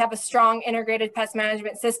so they have a strong integrated pest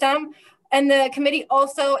management system. And the committee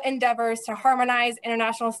also endeavors to harmonize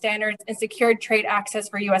international standards and secure trade access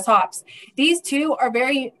for U.S. hops. These two are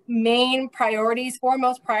very main priorities,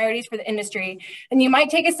 foremost priorities for the industry. And you might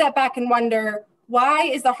take a step back and wonder, why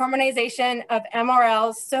is the harmonization of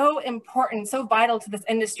MRLs so important, so vital to this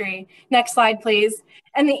industry? Next slide, please.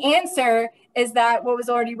 And the answer is that what was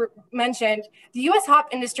already mentioned, the U.S. hop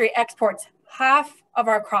industry exports half of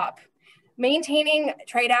our crop. Maintaining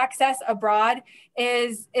trade access abroad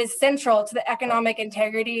is central to the economic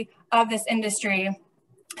integrity of this industry.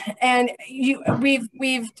 And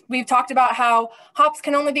we've talked about how hops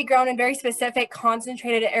can only be grown in very specific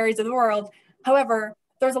concentrated areas of the world. However,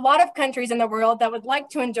 there's a lot of countries in the world that would like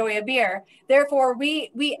to enjoy a beer. Therefore,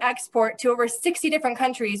 we export to over 60 different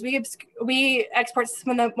countries. We export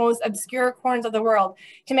some of the most obscure corners of the world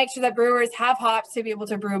to make sure that brewers have hops to be able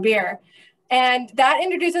to brew beer. And that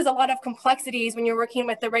introduces a lot of complexities when you're working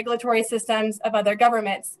with the regulatory systems of other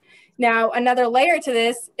governments. Now, another layer to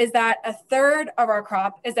this is that a third of our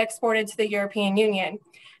crop is exported to the European Union.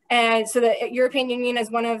 And so the European Union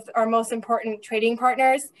is one of our most important trading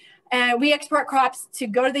partners. And we export crops to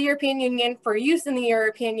go to the European Union for use in the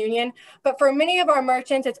European Union. But for many of our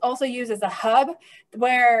merchants, it's also used as a hub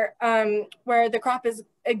where the crop is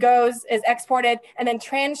exported and then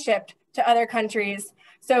transshipped to other countries.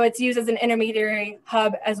 So it's used as an intermediary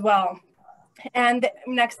hub as well. And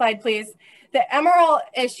next slide, please. The MRL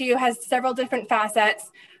issue has several different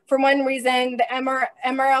facets. For one reason, the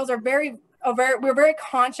MRLs are we're very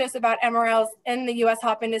conscious about MRLs in the US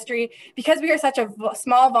hop industry because we are such a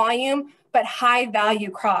small volume, but high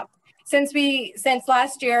value crop. Since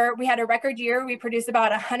last year, we had a record year, we produced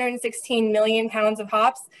about 116 million pounds of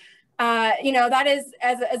hops. That is,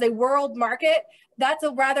 as a world market, that's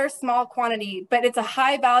a rather small quantity, but it's a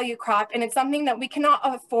high value crop, and it's something that we cannot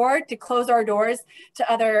afford to close our doors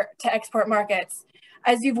to export markets.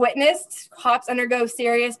 As you've witnessed, hops undergo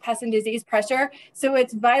serious pest and disease pressure, so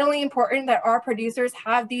it's vitally important that our producers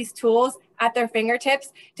have these tools at their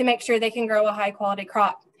fingertips to make sure they can grow a high quality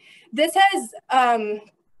crop. This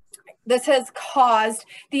has caused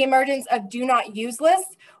the emergence of do not use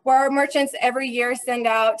lists, where our merchants every year send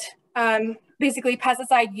out basically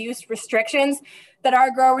pesticide use restrictions that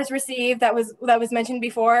our growers receive that was mentioned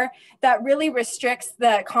before, that really restricts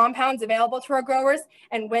the compounds available to our growers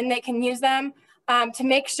and when they can use them to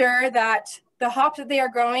make sure that the hops that they are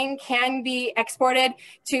growing can be exported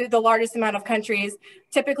to the largest amount of countries.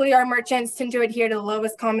 Typically, our merchants tend to adhere to the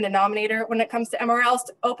lowest common denominator when it comes to MRLs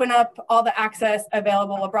to open up all the access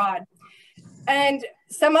available abroad. And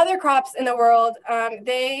some other crops in the world,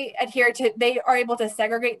 they are able to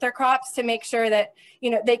segregate their crops to make sure that,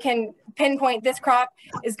 they can pinpoint this crop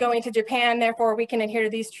is going to Japan, therefore we can adhere to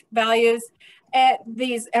these values at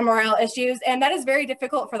these MRL issues. And that is very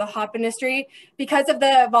difficult for the hop industry because of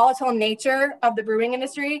the volatile nature of the brewing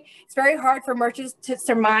industry. It's very hard for merchants to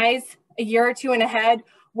surmise a year or two in ahead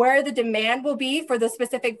where the demand will be for the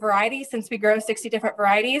specific variety, since we grow 60 different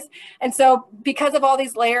varieties. And so because of all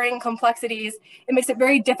these layering complexities, it makes it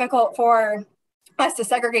very difficult for us to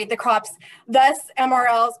segregate the crops. Thus,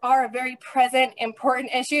 MRLs are a very present,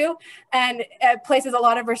 important issue, and it places a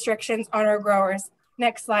lot of restrictions on our growers.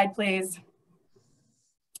 Next slide, please.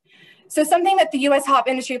 So something that the U.S. Hop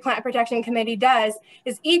Industry Plant Protection Committee does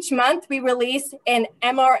is each month we release an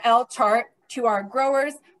MRL chart to our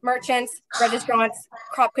growers, merchants, registrants,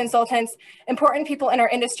 crop consultants, important people in our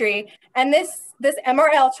industry. And this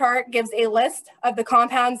MRL chart gives a list of the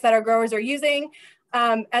compounds that our growers are using,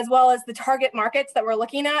 as well as the target markets that we're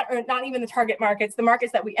looking at, or not even the target markets, the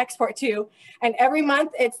markets that we export to. And every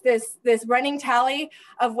month it's this running tally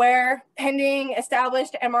of where pending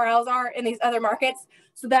established MRLs are in these other markets,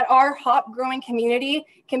 so that our hop growing community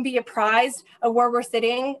can be apprised of where we're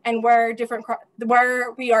sitting and where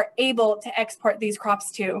we are able to export these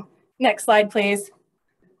crops to. Next slide, please.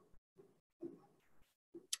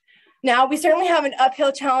 Now, we certainly have an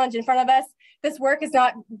uphill challenge in front of us. This work is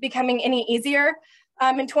not becoming any easier.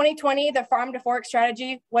 In 2020, the Farm to Fork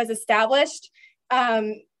strategy was established,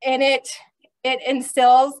 and it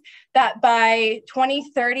instills that by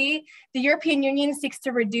 2030, the European Union seeks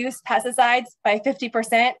to reduce pesticides by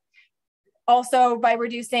 50%, also by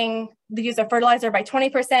reducing the use of fertilizer by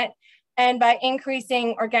 20%, and by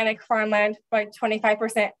increasing organic farmland by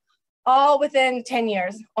 25%, all within 10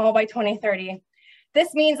 years, all by 2030.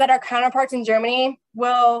 This means that our counterparts in Germany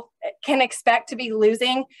can expect to be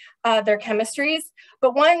losing their chemistries.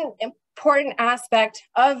 But one important aspect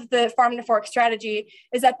of the Farm to Fork strategy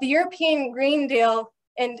is that the European Green Deal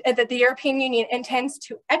and that the European Union intends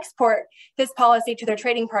to export this policy to their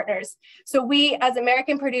trading partners. So we, as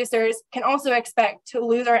American producers, can also expect to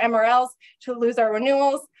lose our MRLs, to lose our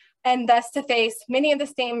renewals, and thus to face many of the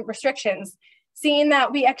same restrictions. Seeing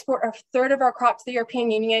that we export a third of our crops to the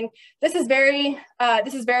European Union, this is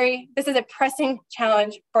a pressing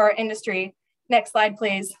challenge for our industry. Next slide,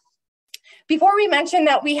 please. Before we mention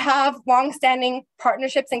that we have longstanding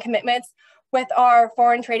partnerships and commitments with our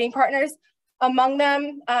foreign trading partners, among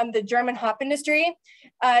them the German hop industry.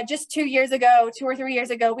 Just 2 or 3 years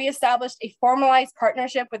ago, we established a formalized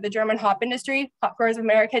partnership with the German hop industry, Hop Growers of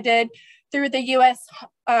America did, through the U.S.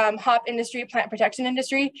 hop industry, plant protection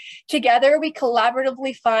industry. Together, we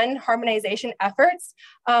collaboratively fund harmonization efforts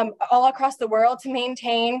all across the world to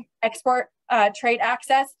maintain export trade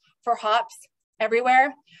access for hops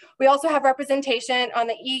everywhere. We also have representation on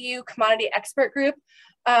the EU Commodity Expert Group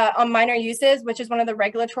on minor uses, which is one of the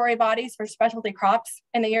regulatory bodies for specialty crops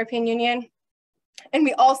in the European Union. And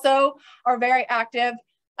we also are very active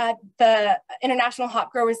the International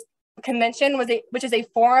Hop Growers Convention, which is a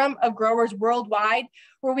forum of growers worldwide,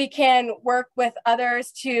 where we can work with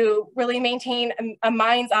others to really maintain a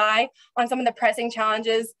mind's eye on some of the pressing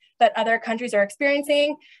challenges that other countries are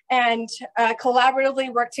experiencing, and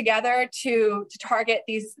collaboratively work together to target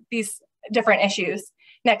these different issues.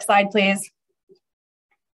 Next slide, please.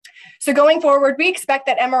 So going forward, we expect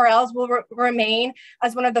that MRLs will remain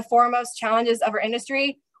as one of the foremost challenges of our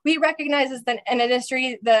industry. We recognize as an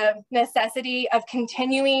industry the necessity of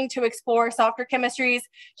continuing to explore softer chemistries,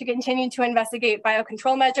 to continue to investigate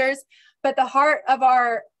biocontrol measures, but the heart of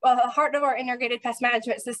our integrated pest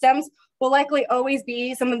management systems will likely always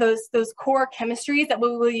be some of those core chemistries that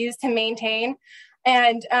we will use to maintain.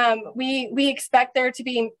 And we expect there to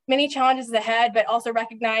be many challenges ahead, but also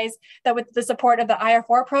recognize that with the support of the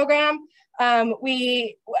IR4 program,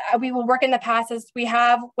 we will work in the past as we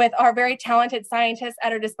have with our very talented scientists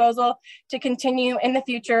at our disposal to continue in the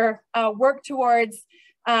future, work towards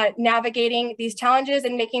navigating these challenges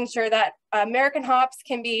and making sure that American hops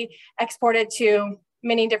can be exported to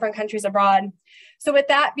many different countries abroad. So with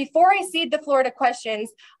that, before I cede the floor to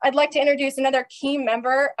questions, I'd like to introduce another key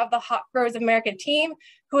member of the Hop Growers of America team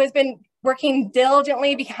who has been working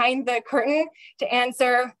diligently behind the curtain to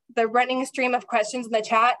answer the running stream of questions in the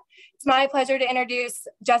chat. It's my pleasure to introduce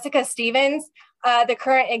Jessica Stevens, the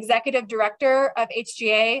current Executive Director of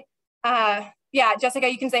HGA. Yeah, Jessica,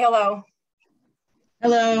 you can say hello.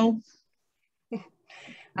 Hello.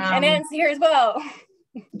 And Ann's here as well.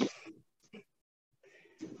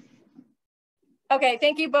 Okay,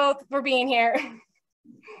 thank you both for being here.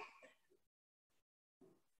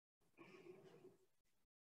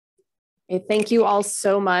 Okay, thank you all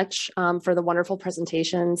so much for the wonderful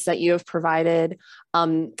presentations that you have provided.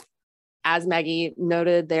 As Maggie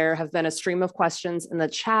noted, there have been a stream of questions in the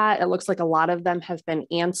chat. It looks like a lot of them have been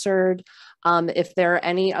answered. If there are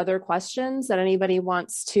any other questions that anybody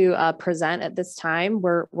wants to present at this time,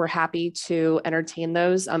 we're happy to entertain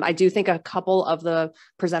those. I do think a couple of the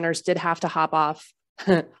presenters did have to hop off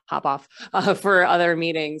for other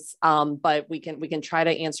meetings, but we can try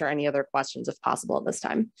to answer any other questions if possible at this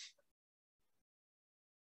time.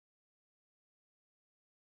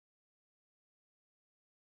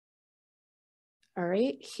 All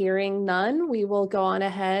right, hearing none, we will go on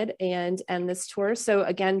ahead and end this tour. So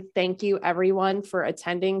again, thank you everyone for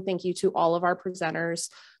attending. Thank you to all of our presenters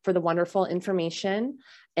for the wonderful information.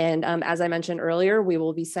 And as I mentioned earlier, we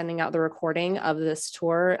will be sending out the recording of this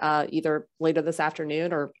tour either later this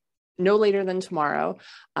afternoon or no later than tomorrow.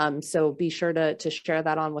 So be sure to share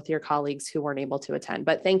that on with your colleagues who weren't able to attend.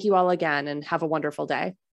 But thank you all again and have a wonderful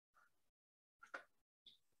day.